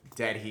even.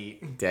 Dead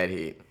heat. Dead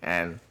heat.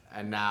 And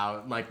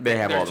now, like, they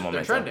have all the momentum.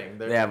 They're trending.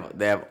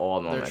 They have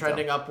all the momentum. They're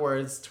trending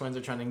upwards. Twins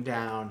are trending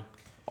down.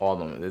 All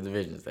the momentum. The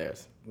division's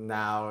theirs.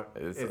 Now,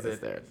 it's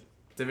theirs.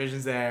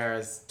 Division's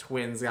theirs.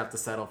 Twins have to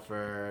settle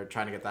for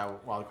trying to get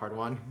that wild card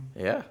one.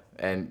 Yeah.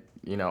 And,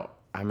 you know,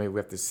 we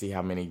have to see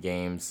how many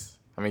games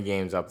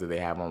up do they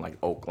have on, like,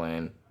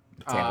 Oakland,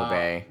 Tampa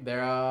Bay?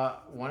 They're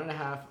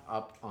 1.5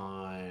 up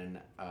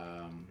on.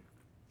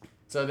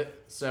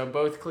 So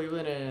both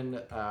Cleveland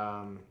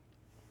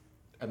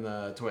and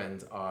the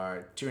Twins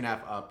are 2.5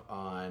 up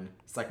on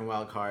second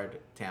wild card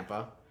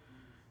Tampa,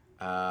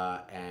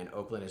 and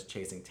Oakland is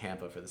chasing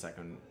Tampa for the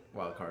second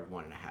wild card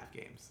 1.5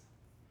 games.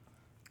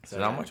 So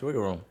not much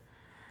wiggle room.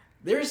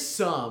 There's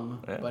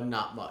some, but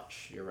not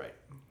much. You're right.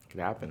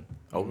 Could happen.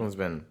 Oakland's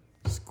been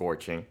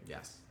scorching.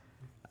 Yes.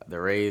 The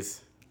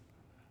Rays.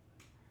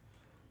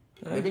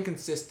 They've been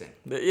consistent.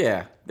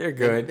 They're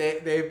good.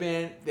 They've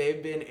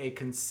been a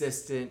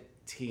consistent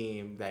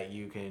team that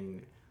you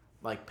can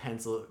like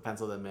pencil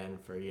them in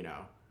for, you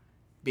know,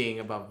 being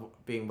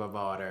above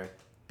water,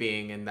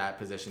 being in that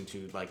position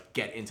to like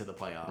get into the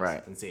playoffs,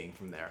 right, and seeing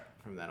from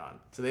then on.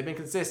 So they've been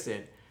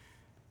consistent.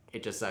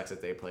 It just sucks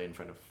that they play in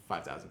front of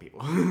 5,000 people.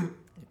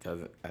 It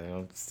doesn't.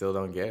 Still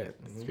don't get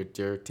it.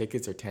 Mm-hmm. Your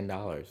tickets are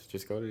 $10.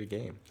 Just go to the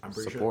game. I'm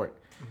pretty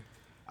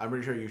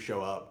sure you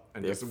show up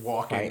and just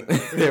walk in.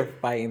 They're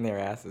fighting their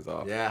asses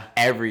off. Yeah.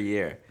 Every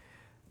year.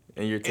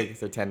 And your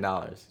tickets are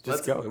 $10.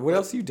 Just go. What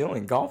else are you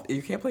doing? Golf?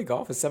 You can't play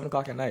golf at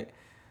 7:00 at night.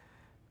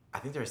 I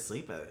think they're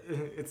asleep.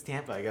 It's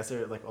Tampa. I guess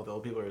they're like all the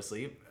old people are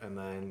asleep, and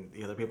then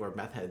the other people are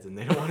meth heads, and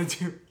they don't want to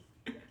do.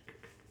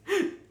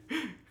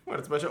 What?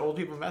 It's a bunch of old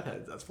people meth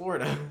heads. That's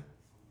Florida.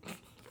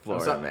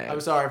 Man.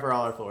 I'm sorry for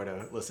all our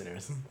Florida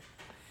listeners.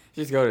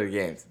 Just go to the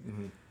games.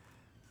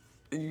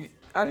 Mm-hmm.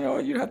 I don't know.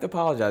 You don't have to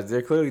apologize.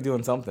 They're clearly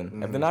doing something.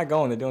 Mm-hmm. If they're not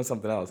going, they're doing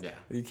something else. Yeah.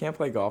 You can't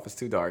play golf. It's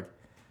too dark.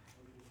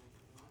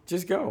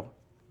 Just go.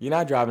 You're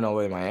not driving all the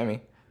way to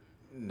Miami.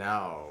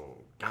 No.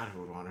 God, who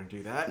would want to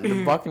do that?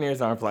 The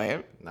Buccaneers aren't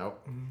playing.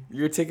 Nope.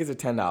 Your tickets are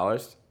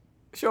 $10.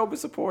 Show up and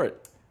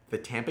support. The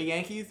Tampa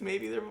Yankees,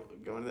 maybe they're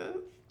going to that?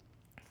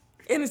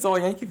 And it's all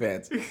Yankee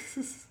fans.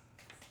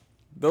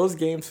 Those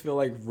games feel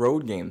like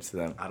road games to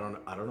them. I don't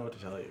know what to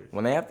tell you.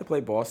 When they have to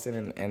play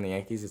Boston and the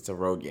Yankees, it's a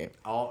road game.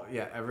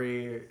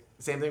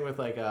 Same thing with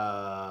like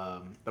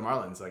the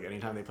Marlins. Like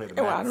anytime they play the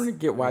Yeah, Mets. well, I don't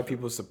get why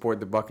people support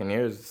the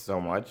Buccaneers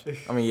so much.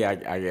 I mean, yeah,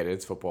 I get it.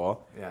 It's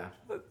football. Yeah.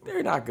 But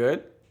they're not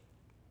good.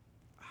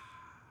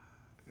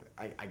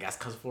 I guess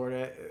because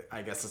Florida.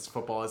 I guess it's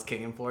football is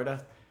king in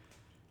Florida.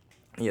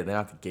 Yeah, they're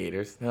not the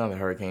Gators. They're not the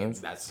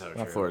Hurricanes. That's so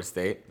not true. Florida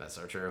State. That's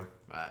so true.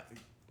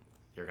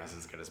 Your guess is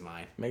as good as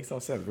mine. Makes no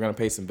sense. We're going to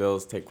pay some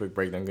bills, take a quick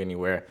break, don't go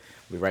anywhere.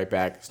 We'll be right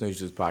back. Snooze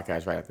Juice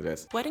Podcast right after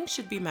this. Weddings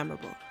should be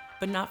memorable,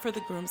 but not for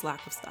the groom's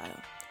lack of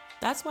style.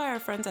 That's why our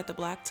friends at the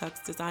Black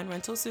Tux design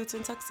rental suits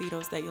and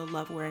tuxedos that you'll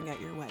love wearing at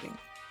your wedding.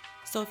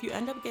 So if you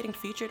end up getting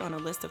featured on a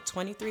list of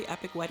 23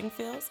 epic wedding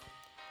fails,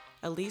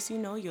 at least you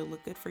know you'll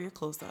look good for your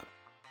close-up.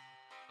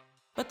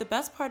 But the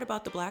best part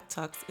about the Black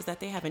Tux is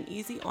that they have an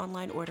easy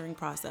online ordering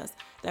process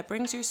that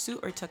brings your suit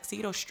or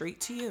tuxedo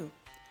straight to you.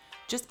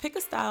 Just pick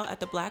a style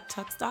at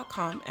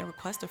theblacktux.com and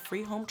request a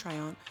free home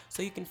try-on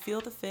so you can feel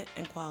the fit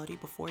and quality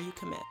before you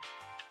commit.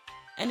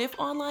 And if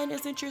online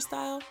isn't your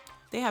style,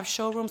 they have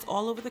showrooms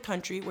all over the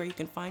country where you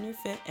can find your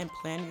fit and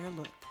plan your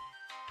look.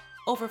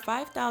 Over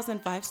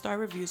 5,000 5-star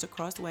reviews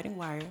across Wedding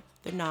Wire,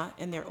 The Knot,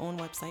 and their own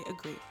website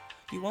agree.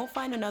 You won't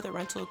find another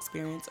rental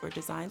experience or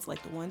designs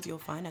like the ones you'll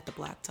find at the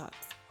Black Tux.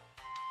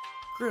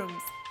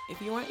 Grooms,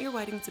 if you want your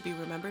wedding to be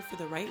remembered for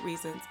the right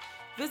reasons,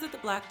 visit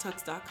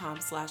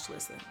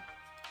theblacktux.com/listen.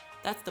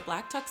 That's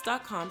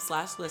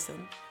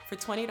theblacktux.com/listen for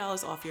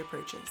 $20 off your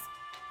purchase.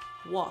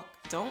 Walk,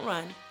 don't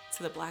run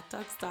to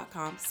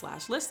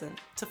theblacktux.com/listen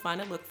to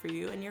find a look for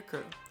you and your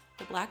crew.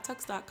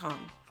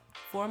 Theblacktux.com,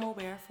 formal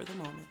wear for the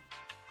moment.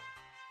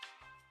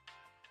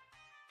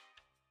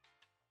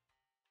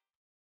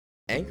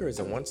 Anchor is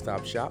a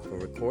one-stop shop for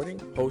recording,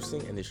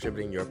 hosting, and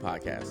distributing your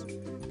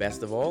podcast.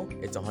 Best of all,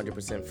 it's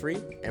 100%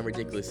 free and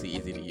ridiculously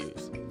easy to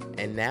use.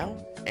 And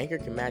now, Anchor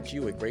can match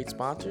you with great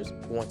sponsors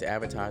who want to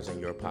advertise on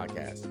your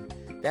podcast.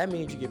 That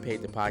means you get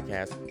paid to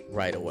podcast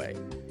right away.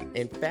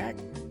 In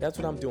fact, that's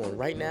what I'm doing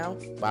right now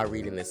by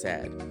reading this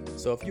ad.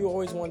 So if you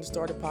always wanted to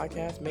start a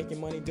podcast making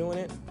money doing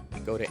it,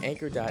 go to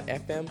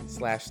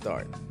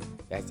anchor.fm/start.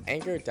 That's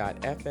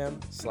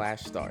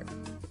anchor.fm/start.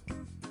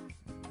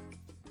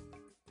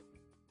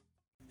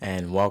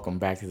 And welcome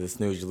back to the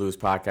Snooze You Lose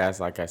podcast.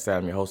 Like I said,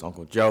 I'm your host,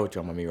 Uncle Joe.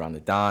 Join me around the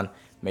Don.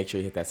 Make sure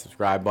you hit that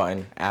subscribe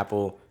button.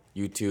 Apple,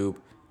 YouTube,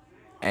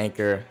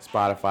 Anchor,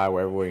 Spotify,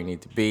 wherever you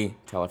need to be.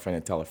 Tell a friend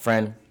and tell a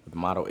friend. The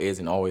motto is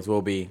and always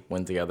will be,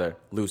 win together,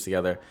 lose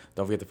together.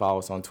 Don't forget to follow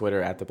us on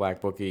Twitter at The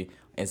Black Bookie,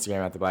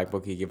 Instagram at The Black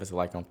Bookie. Give us a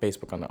like on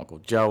Facebook on Uncle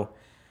Joe.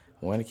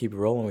 We're going to keep it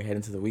rolling. We head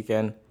into the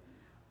weekend.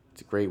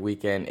 It's a great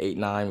weekend.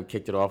 8-9. We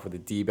kicked it off with the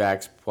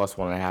D-backs plus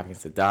 1.5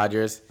 against the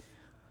Dodgers.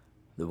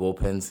 The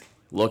bullpens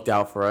looked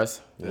out for us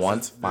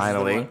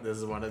finally. This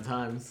is one of the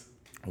times.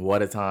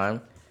 What a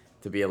time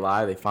to be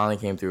alive. They finally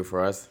came through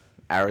for us.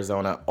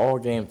 Arizona, all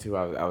game too.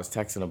 I was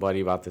texting a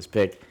buddy about this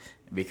pick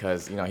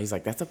because, he's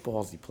like, that's a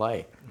ballsy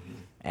play. Mm-hmm.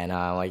 And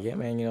I'm like, yeah,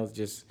 man,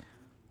 that's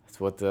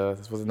what the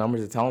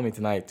numbers are telling me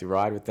tonight, to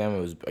ride with them.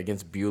 It was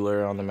against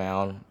Buehler on the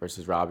mound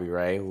versus Robbie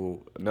Ray, who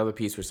another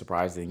piece we're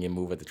surprised didn't get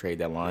moved at the trade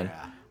deadline.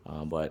 Yeah.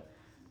 But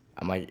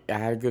I'm like, I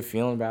had a good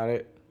feeling about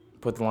it.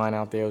 Put the line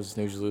out there. It was a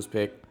snooze you lose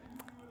pick.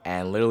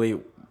 And literally,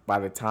 by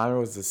the time it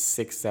was the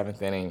 6th,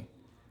 7th inning,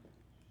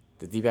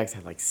 the D-backs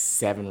had like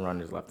 7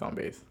 runners left on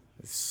base.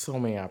 There's so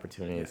many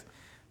opportunities. Yeah.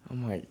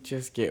 I'm like,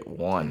 just get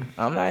one.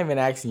 I'm not even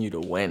asking you to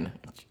win.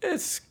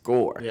 Just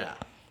score. Yeah.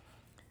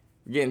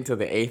 Getting to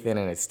the 8th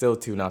inning, it's still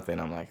 2-0.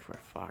 I'm like, we're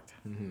fucked.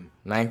 Mm-hmm.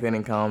 9th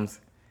inning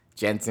comes.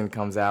 Jensen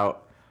comes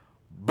out.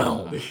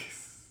 Boom.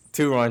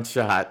 2-run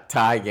shot.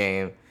 Tie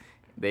game.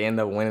 They end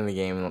up winning the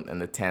game in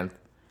the 10th.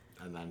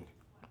 And then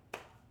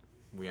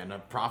we end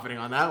up profiting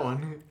on that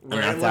one.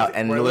 That's how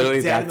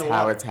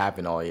it's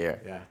happened all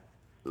year. Yeah.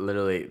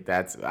 Literally,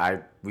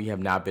 we have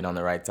not been on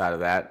the right side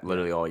of that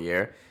literally all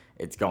year.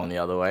 It's going the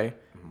other way,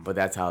 but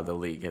that's how the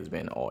league has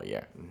been all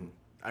year. Mm-hmm.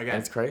 Again, and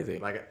it's crazy.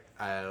 Like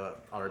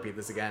I'll repeat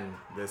this again.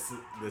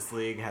 This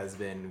league has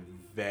been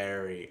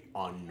very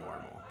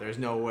unnormal. There's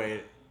no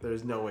way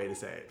to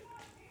say it.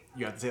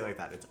 You have to say it like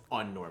that. It's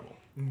unnormal.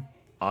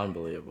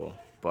 Unbelievable.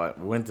 But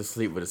we went to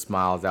sleep with a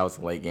smile. That was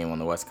a late game on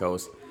the West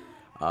Coast.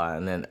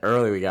 And then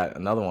early we got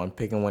another one,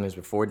 picking winners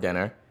before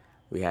dinner.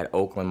 We had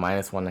Oakland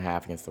minus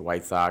 1.5 against the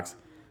White Sox.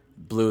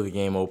 Blew the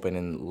game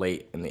open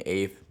late in the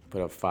 8th.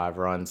 Put up 5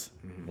 runs.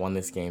 Mm-hmm. Won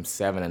this game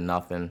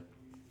 7-0.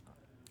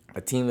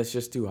 A team that's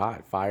just too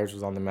hot. Fires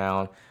was on the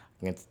mound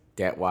against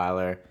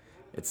Detweiler.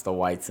 It's the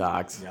White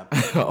Sox.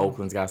 Yep.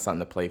 Oakland's got something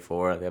to play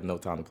for. They have no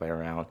time to play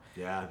around.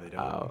 Yeah, they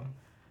don't.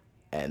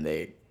 And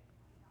they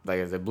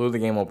blew the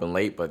game open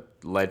late, but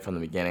led from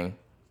the beginning. I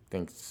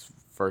think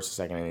first or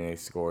second inning they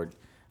scored.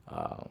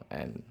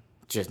 And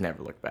just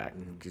never looked back.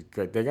 Mm-hmm.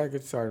 Good. They got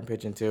good starting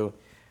pitching too.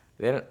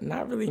 They're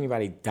not really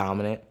anybody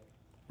dominant.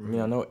 You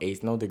know, no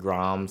ace, no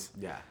DeGroms.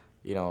 Yeah.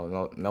 You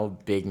know, no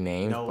big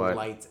names. No but,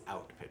 lights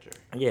out pitcher.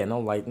 Yeah,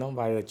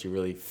 nobody that you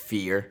really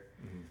fear.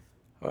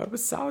 But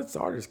solid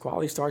starters,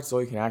 quality starts is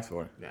all you can ask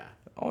for. Yeah.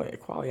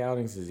 Quality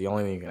outings is the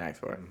only thing you can ask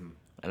for.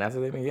 And that's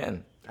what they've been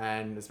getting.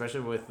 And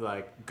especially with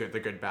like the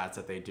good bats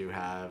that they do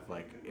have,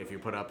 like if you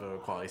put up a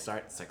quality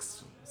start,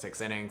 six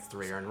innings,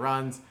 3 earned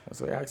runs, That's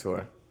what you ask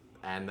for.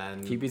 and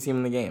then Keep your team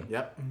in the game.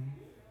 Yep.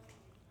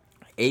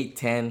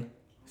 8-10,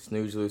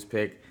 snooze lose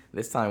pick.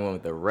 This time we went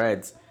with the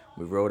Reds.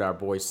 We rode our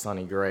boy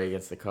Sonny Gray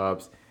against the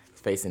Cubs,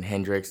 facing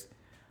Hendricks.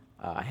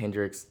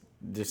 Hendricks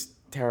just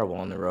terrible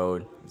on the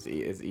road.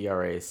 His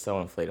ERA is so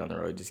inflated on the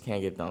road. Just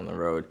can't get done on the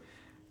road.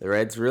 The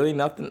Reds really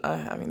nothing.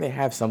 I mean, they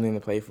have something to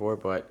play for,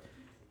 but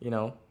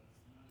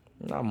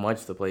not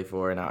much to play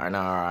for in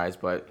our eyes.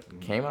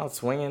 But came out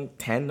swinging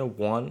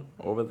 10-1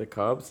 over the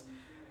Cubs.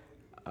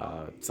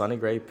 Sonny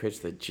Gray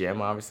pitched the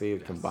gym, obviously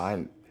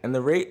combined. And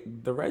the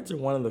Reds are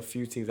one of the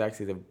few teams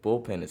actually the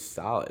bullpen is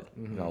solid.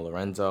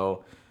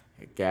 Lorenzo,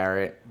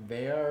 Garrett.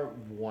 They are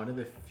one of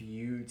the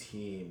few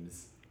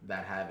teams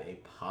that have a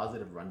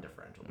positive run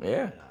differential.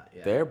 Yeah,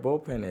 their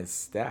bullpen is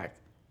stacked.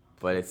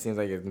 But it seems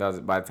like it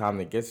doesn't. By the time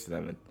it gets to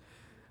them,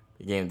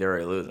 the game they're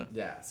already losing.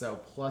 Yeah, so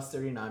plus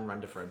 39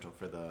 run differential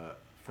for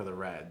the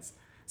Reds.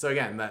 So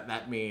again,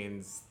 that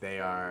means they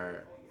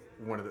are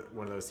one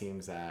of those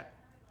teams that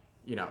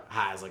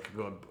has like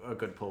a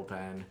good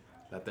bullpen,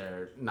 that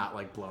they're not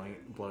like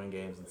blowing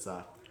games and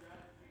stuff.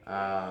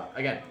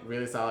 Again,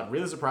 really solid,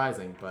 really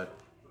surprising, but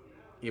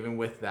even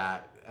with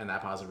that and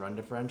that positive run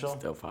differential,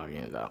 Still 5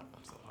 games out.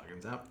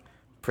 Premium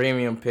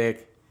Premium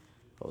pick,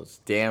 those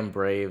damn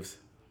Braves,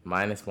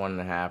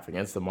 -1.5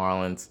 against the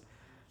Marlins.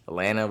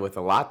 Atlanta with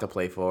a lot to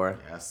play for.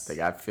 Yes. They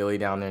got Philly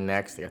down their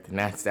necks. They got the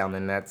Nats down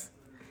their necks.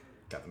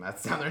 Got the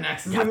Mets down their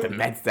necks. Got the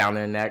Mets down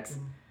their necks.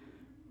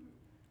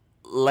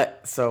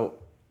 So,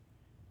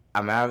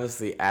 I'm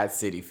obviously at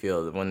Citi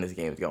Field when this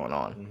game's going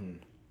on.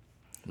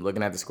 I'm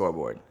looking at the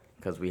scoreboard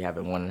because we have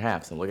it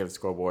 1.5. So I'm looking at the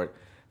scoreboard.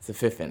 It's the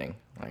 5th inning.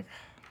 Like,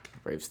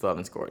 Braves still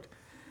haven't scored.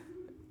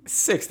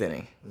 6th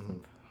inning.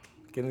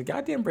 Can the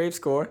goddamn Braves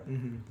score?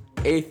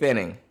 8th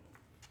inning.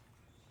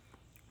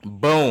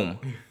 Boom.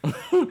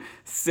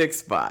 6th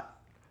spot.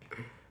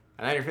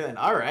 And now you're feeling,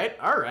 all right.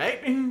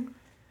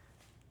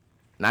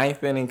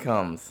 9th inning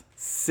comes.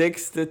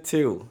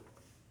 6-2.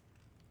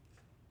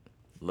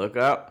 Look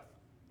up.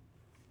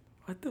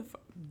 What the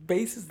fuck?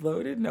 Bases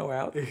loaded, no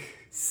out.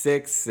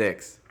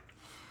 6-6.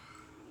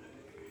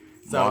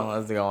 So,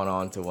 Marlins are going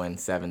on to win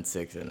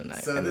 7-6 in the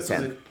night. So in the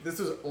 10th. this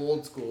was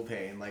old school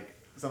pain, like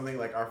something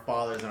like our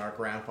fathers and our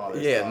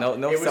grandfathers. Yeah, saw.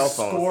 no It cell was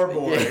phones.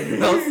 Scoreboard. Yeah,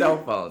 no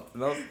cell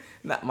phones.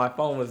 My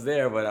phone was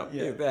there, but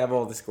they have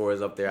all the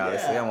scores up there.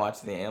 Obviously, Yeah. I'm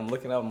watching it. And I'm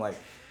looking up. I'm like,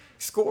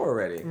 score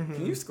already.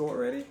 Can you score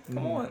already?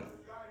 Come on.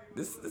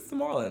 This is the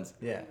Marlins.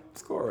 Yeah.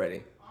 Score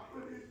already.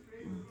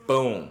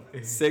 Boom.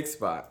 6th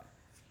spot.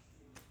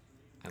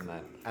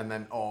 And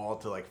then all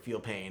to like feel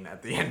pain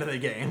at the end of the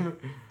game.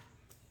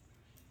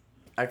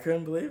 I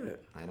couldn't believe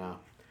it. I know.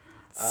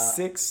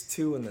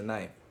 6-2 in the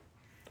ninth.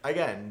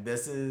 Again,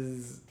 this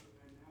is.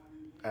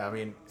 I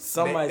mean,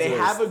 Somebody's they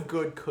list. have a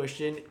good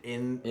cushion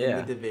in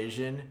the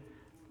division,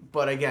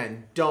 but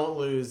again, don't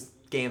lose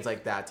games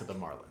like that to the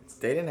Marlins.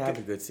 They didn't have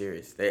a good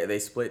series. They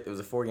split. It was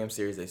a 4-game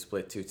series. They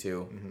split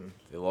 2-2.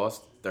 They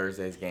lost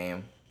Thursday's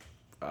game.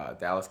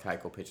 Dallas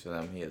Keuchel pitched for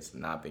them. He has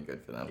not been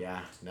good for them.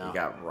 Yeah, no. He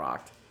got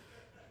rocked.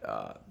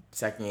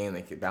 Second game,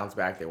 they could bounce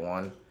back. They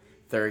won.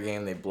 Third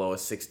game, they blow a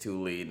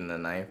 6-2 lead in the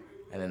ninth.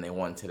 And then they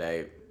won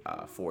today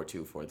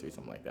 4-2, 4-3,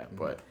 something like that.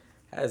 But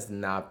has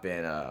not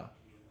been...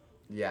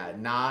 Yeah,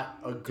 not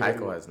a good.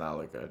 Keuchel has not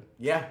looked good.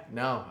 Yeah,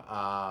 no,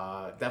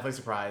 definitely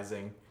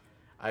surprising.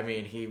 I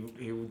mean, he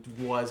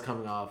was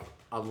coming off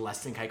a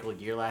less than Keuchel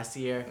year last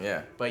year.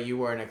 Yeah. But you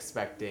weren't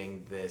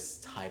expecting this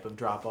type of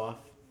drop off.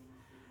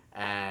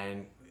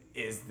 And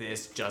is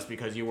this just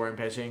because you weren't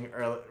pitching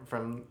early,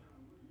 from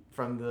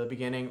the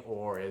beginning,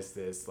 or is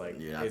this like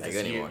You're not is that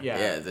this good you? anymore.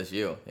 Yeah. Is this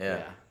you?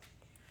 Yeah.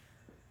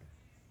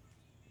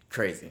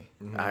 Crazy.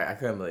 I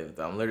couldn't believe it,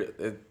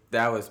 though.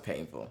 That was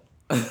painful.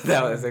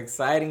 That was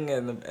exciting,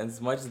 and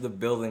as much as the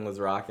building was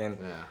rocking,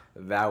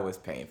 that was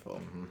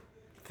painful.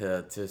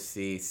 To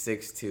see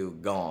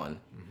 6-2 gone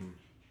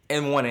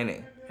in one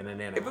inning. In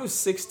an inning. If it was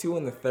 6-2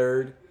 in the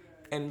third,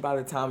 and by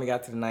the time we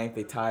got to the ninth,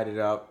 they tied it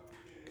up,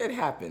 it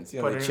happens.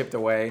 You know, they chipped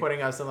away.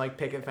 Putting up some like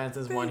picket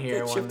fences, one They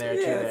here, one chipped- there, yeah,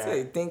 two that's there.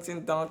 it. Dinks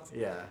and dunks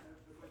Yeah.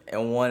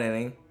 in one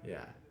inning.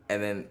 Yeah.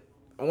 And then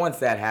once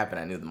that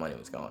happened, I knew the money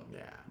was gone.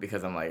 Yeah.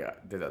 Because I'm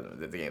like, the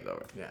game's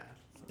over. Yeah.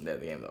 The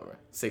game's over.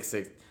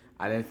 6-6.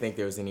 I didn't think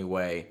there was any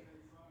way.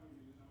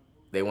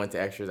 They went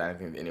to extras. I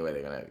didn't think any way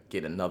they're going to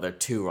get another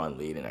 2-run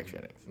lead in extra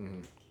innings.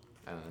 And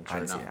I sure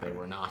didn't see enough, it they happen.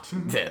 were not.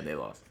 Yeah, they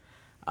lost.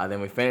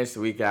 Then we finished the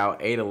week out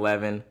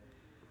 8-11.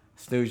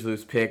 Snooze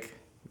lose pick.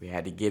 We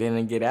had to get in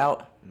and get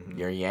out.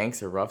 Your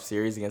Yanks, a rough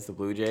series against the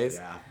Blue Jays.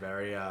 Yeah,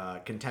 very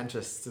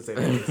contentious to say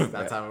the least.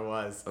 That's how it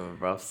was. A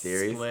rough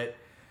series.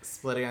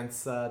 Split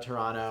against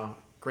Toronto.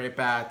 great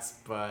bats,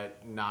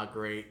 but not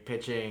great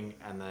pitching,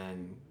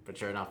 but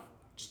sure enough,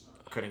 just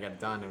couldn't get it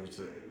done.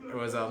 It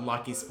was a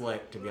lucky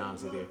split, to be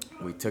honest with you.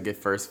 We took it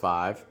first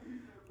 5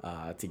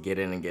 to get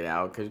in and get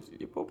out because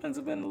your bullpens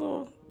have been a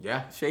little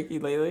shaky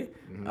lately.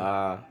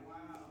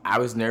 I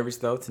was nervous,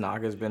 though.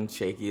 Tanaka's been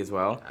shaky as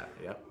well.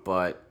 Yep.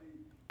 But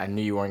I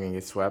knew you weren't going to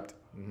get swept.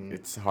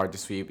 It's hard to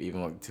sweep.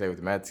 Even today with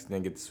the Mets,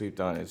 didn't get the sweep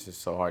done. It's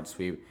just so hard to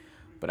sweep.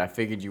 But I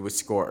figured you would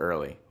score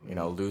early. You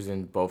know,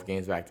 losing both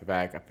games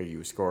back-to-back, I figured you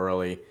would score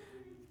early,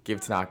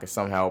 give Tanaka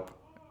some help,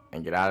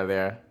 and get out of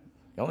there.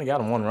 You only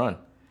got him 1 run.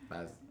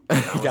 That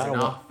was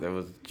enough. It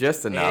was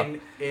just enough.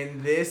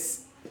 In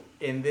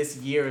this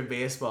year of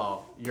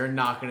baseball, you're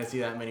not going to see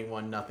that many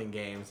 1-0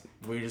 games.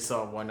 We just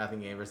saw a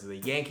 1-0 game versus the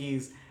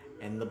Yankees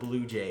and the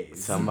Blue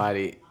Jays.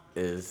 Somebody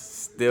is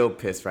still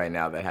pissed right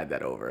now that had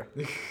that over.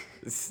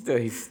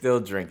 He's still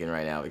drinking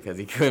right now because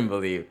he couldn't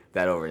believe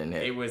that over didn't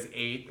hit. It was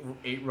 8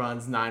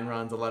 runs, 9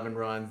 runs, 11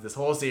 runs, this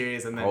whole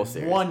series, and then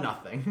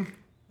 1-0.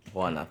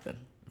 1-0.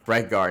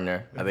 Brett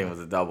Gardner, I think it was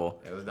a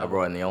double. It was a I double.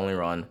 brought in the only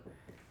run,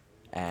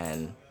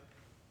 and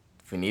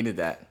if we needed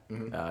that,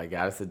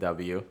 got us the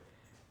W.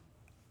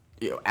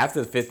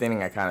 After the 5th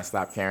inning, I kind of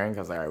stopped caring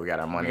because, all right, we got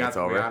our money, it's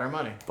over. We got our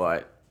money.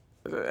 But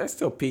I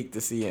still peaked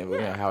to see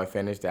how it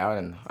finished out,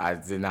 and I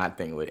did not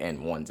think it would end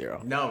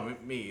 1-0. No,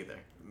 me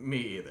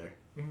either.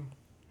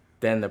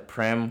 Then the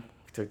Prem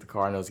took the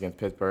Cardinals against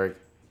Pittsburgh.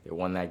 They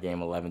won that game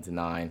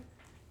 11-9,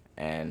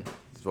 and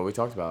this is what we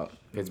talked about.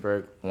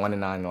 Pittsburgh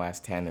 1-9 in the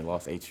last 10. They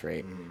lost 8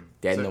 straight.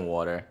 Dead in the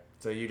water.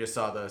 So you just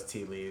saw those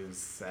tea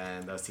leaves,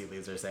 and those tea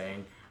leaves are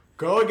saying,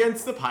 "Go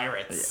against the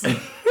Pirates."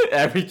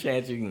 Every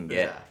chance you can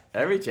get. Yeah.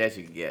 Every chance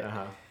you can get.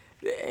 Uh-huh.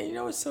 And you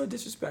know what's so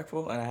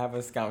disrespectful? And I have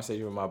this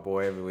conversation with my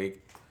boy every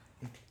week.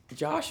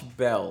 Josh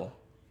Bell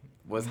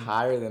was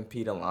higher than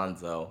Pete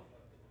Alonso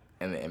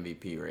in the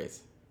MVP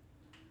race.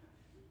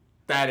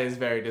 That is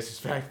very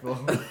disrespectful.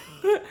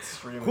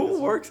 Extremely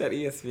Who works at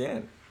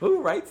ESPN?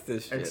 Who writes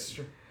this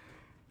shit?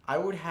 I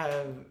would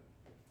have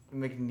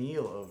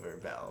McNeil over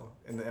Bell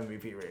in the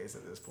MVP race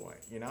at this point,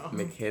 you know?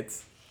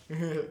 McHits.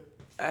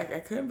 I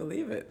couldn't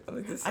believe it. I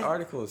mean, this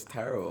article is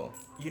terrible.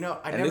 You know,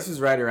 this was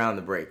right around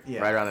the break.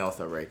 Yeah. Right around the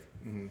All-Star break.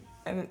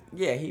 And,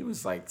 yeah, he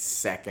was like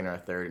 2nd or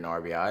 3rd in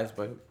RBIs,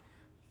 but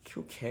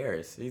who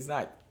cares? He's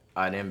not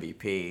an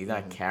MVP. He's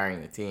not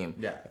carrying the team.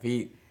 Yeah. If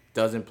he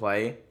doesn't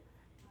play,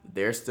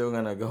 they're still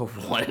going to go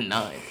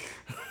 1-9.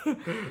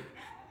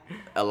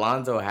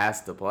 Alonso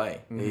has to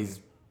play. He's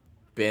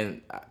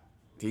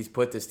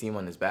put this team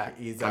on his back.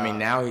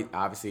 Now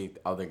obviously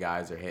other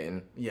guys are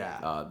hitting.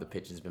 Yeah. The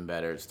pitch has been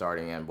better,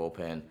 starting and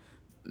bullpen.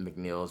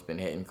 McNeil's been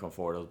hitting,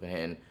 Conforto's been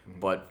hitting,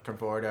 but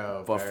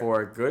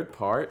for a good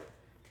part,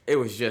 it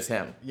was just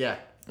him. Yeah.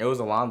 It was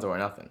Alonso or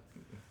nothing.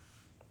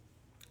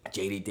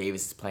 J.D.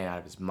 Davis is playing out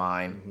of his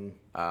mind.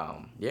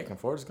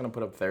 Conforto's going to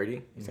put up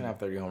 30. He's going to have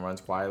 30 home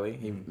runs quietly.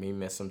 He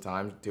missed some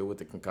time, too, with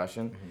the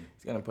concussion.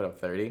 He's going to put up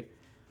 30.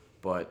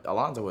 But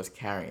Alonso was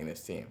carrying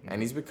this team,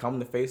 and he's become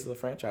the face of the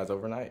franchise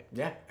overnight.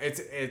 Yeah,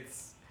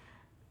 it's.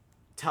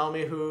 Tell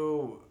me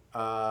who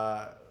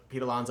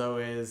Pete Alonso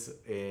is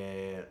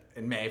in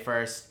May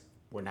 1st.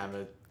 Wouldn't have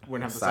the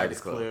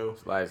slightest clue.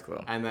 Slightest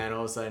clue. And then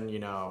all of a sudden,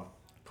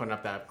 putting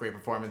up that great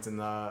performance in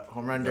the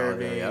home run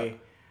derby,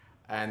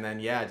 and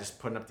then just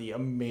putting up the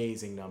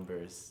amazing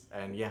numbers.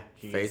 And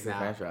he's face of the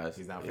franchise.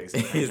 He's now face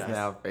of the franchise. He's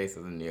now face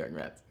of the New York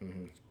Mets.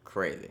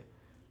 Crazy.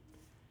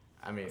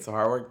 I mean, so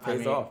hard work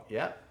pays off.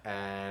 Yeah,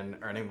 and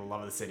earning the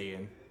love of the city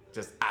and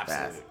just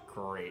absolutely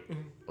great.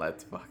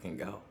 Let's fucking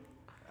go.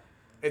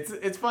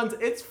 It's fun.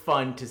 It's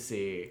fun to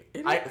see.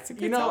 It's a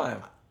good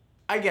time.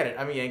 I get it.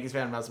 I'm a Yankees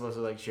fan. I'm not supposed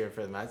to cheer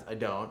for the Mets. I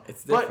don't.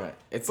 It's different.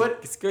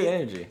 It's good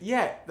energy.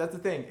 Yeah, that's the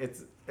thing.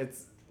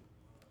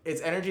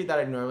 It's energy that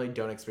I normally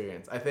don't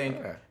experience. I think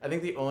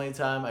the only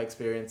time I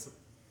experience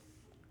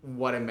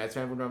what a Mets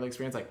fan would normally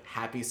experience, like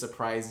happy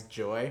surprise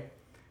joy,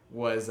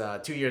 was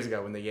 2 years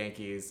ago when the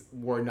Yankees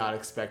were not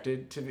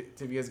expected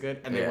to be as good,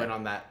 and they went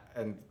on that,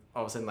 and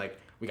all of a sudden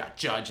we got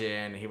Judge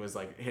in, he was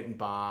hitting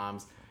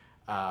bombs,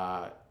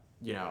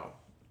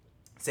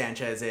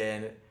 Sanchez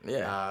in,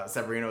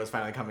 Serena was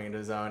finally coming into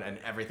his own, and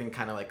everything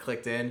kind of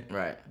clicked in.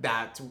 Right.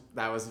 That's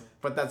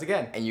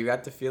again. And you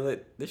got to feel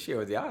it this year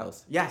with the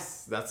Isles.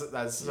 Yes, that's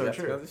so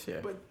true. This year.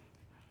 But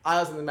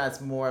Isles and the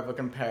Mets more of a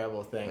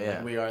comparable thing.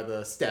 Yeah. We are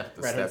the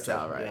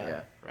stepchild, right?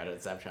 Yeah.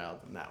 Redheaded stepchild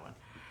in that one.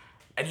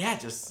 And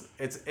just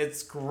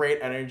it's great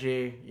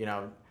energy.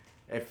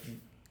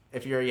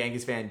 If you're a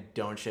Yankees fan,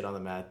 don't shit on the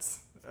Mets.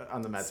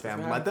 On the Mets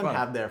fan, let them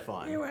have their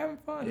fun. Yeah, we're having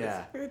fun.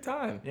 Yeah, it's a good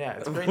time. Yeah,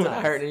 it's a great We're time.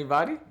 not hurting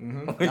anybody.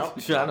 We're Nope,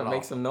 trying to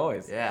make some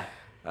noise. Yeah.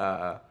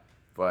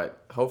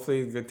 But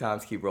hopefully, good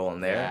times keep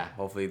rolling there. Yeah.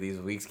 Hopefully, these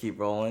weeks keep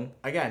rolling.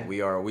 Again,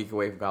 we are a week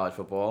away from college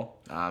football.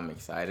 I'm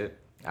excited.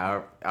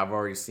 I've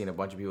already seen a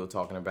bunch of people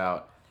talking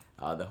about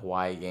the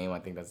Hawaii game. I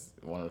think that's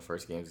one of the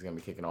first games that's going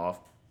to be kicking off.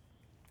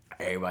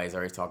 Everybody's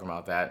already talking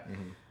about that.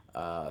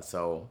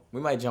 So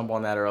we might jump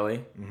on that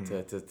early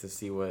to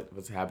see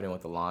what's happening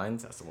with the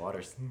lines. That's the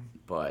waters.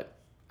 But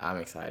I'm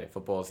excited.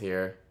 Football's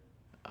here.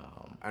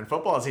 And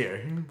football's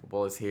here.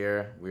 Football is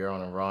here. We are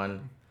on a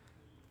run.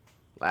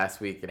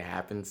 Last week, it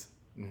happens.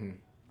 Mm-hmm.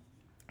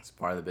 It's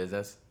part of the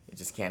business. It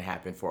just can't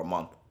happen for a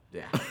month.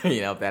 Yeah.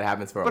 If that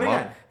happens for a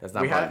month, that's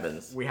not part of the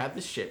business. We had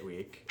the shit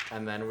week,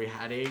 and then we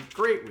had a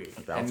great week.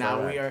 And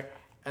now we are...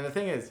 And the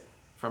thing is,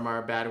 from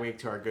our bad week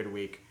to our good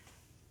week,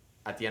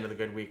 at the end of the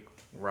good week,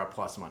 we're up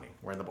plus money.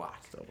 We're in the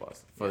black. Still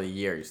plus. For the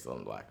year, you're still in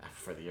the black.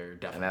 For the year, you're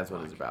definitely and that's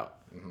what it's about.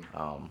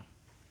 Mm-hmm.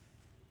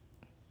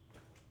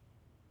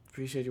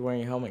 Appreciate you wearing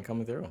your helmet and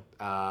coming through.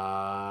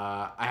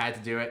 I had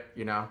to do it,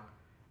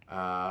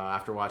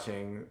 after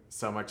watching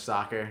so much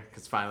soccer,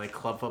 because finally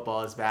club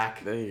football is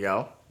back. There you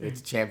go.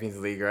 It's Champions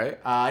League, right?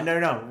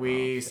 No.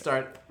 We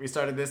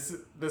started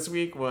this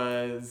week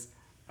was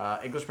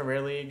English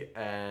Premier League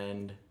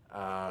and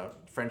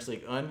French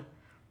League 1.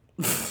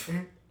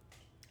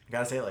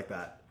 Gotta say it like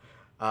that.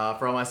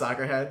 For all my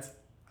soccer heads,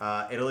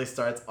 Italy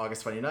starts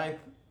August 29th.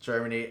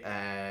 Germany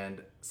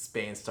and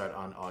Spain start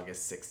on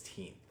August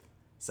 16th.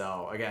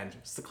 So, again,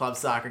 just the club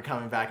soccer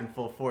coming back in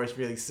full force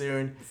really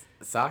soon.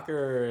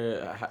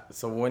 Soccer,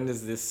 so when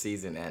does this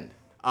season end?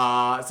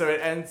 So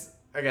it ends,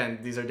 again,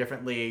 these are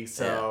different leagues,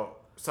 so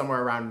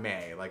somewhere around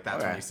May.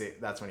 That's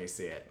when you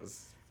see it.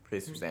 It's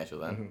pretty substantial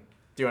then. Mm-hmm.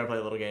 Do you want to play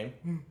a little game?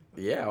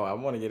 Yeah, I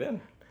want to get in.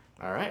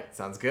 All right,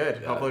 sounds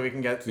good. Hopefully we can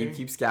get...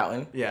 Keep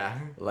scouting. Yeah.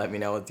 Let me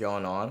know what's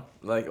going on.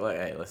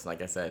 Hey, listen,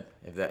 like I said,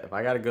 if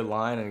I got a good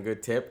line and a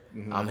good tip,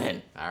 I'm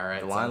in. All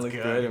right, the line looks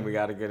good and we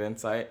got a good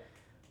insight.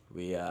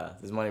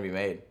 There's money to be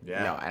made.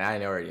 Yeah. And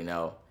I already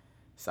know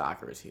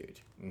soccer is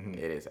huge. Mm-hmm.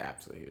 It is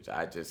absolutely huge.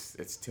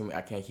 It's too.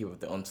 I can't keep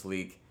up with the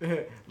League.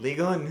 League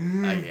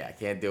on. I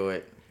can't do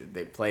it.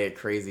 They play at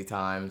crazy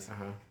times.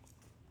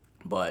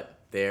 But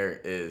there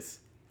is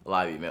a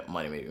lot of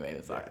money to be made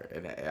in soccer,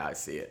 and I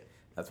see it.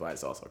 That's why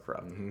it's also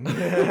corrupt.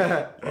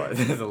 But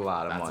there's a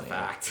lot of money.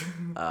 That's a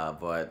fact.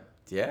 But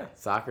yeah,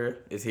 soccer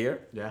is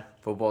here. Yeah.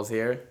 Football's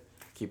here.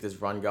 Keep this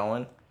run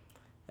going.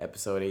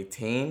 Episode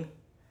 18.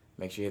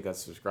 Make sure you hit that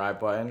subscribe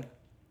button.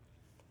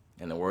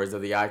 In the words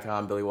of the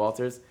icon, Billy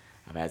Walters,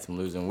 I've had some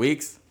losing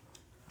weeks.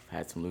 I've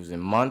had some losing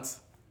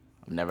months.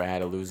 I've never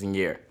had a losing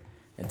year.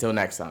 Until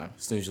next time,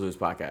 Snooze You Lose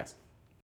Podcast.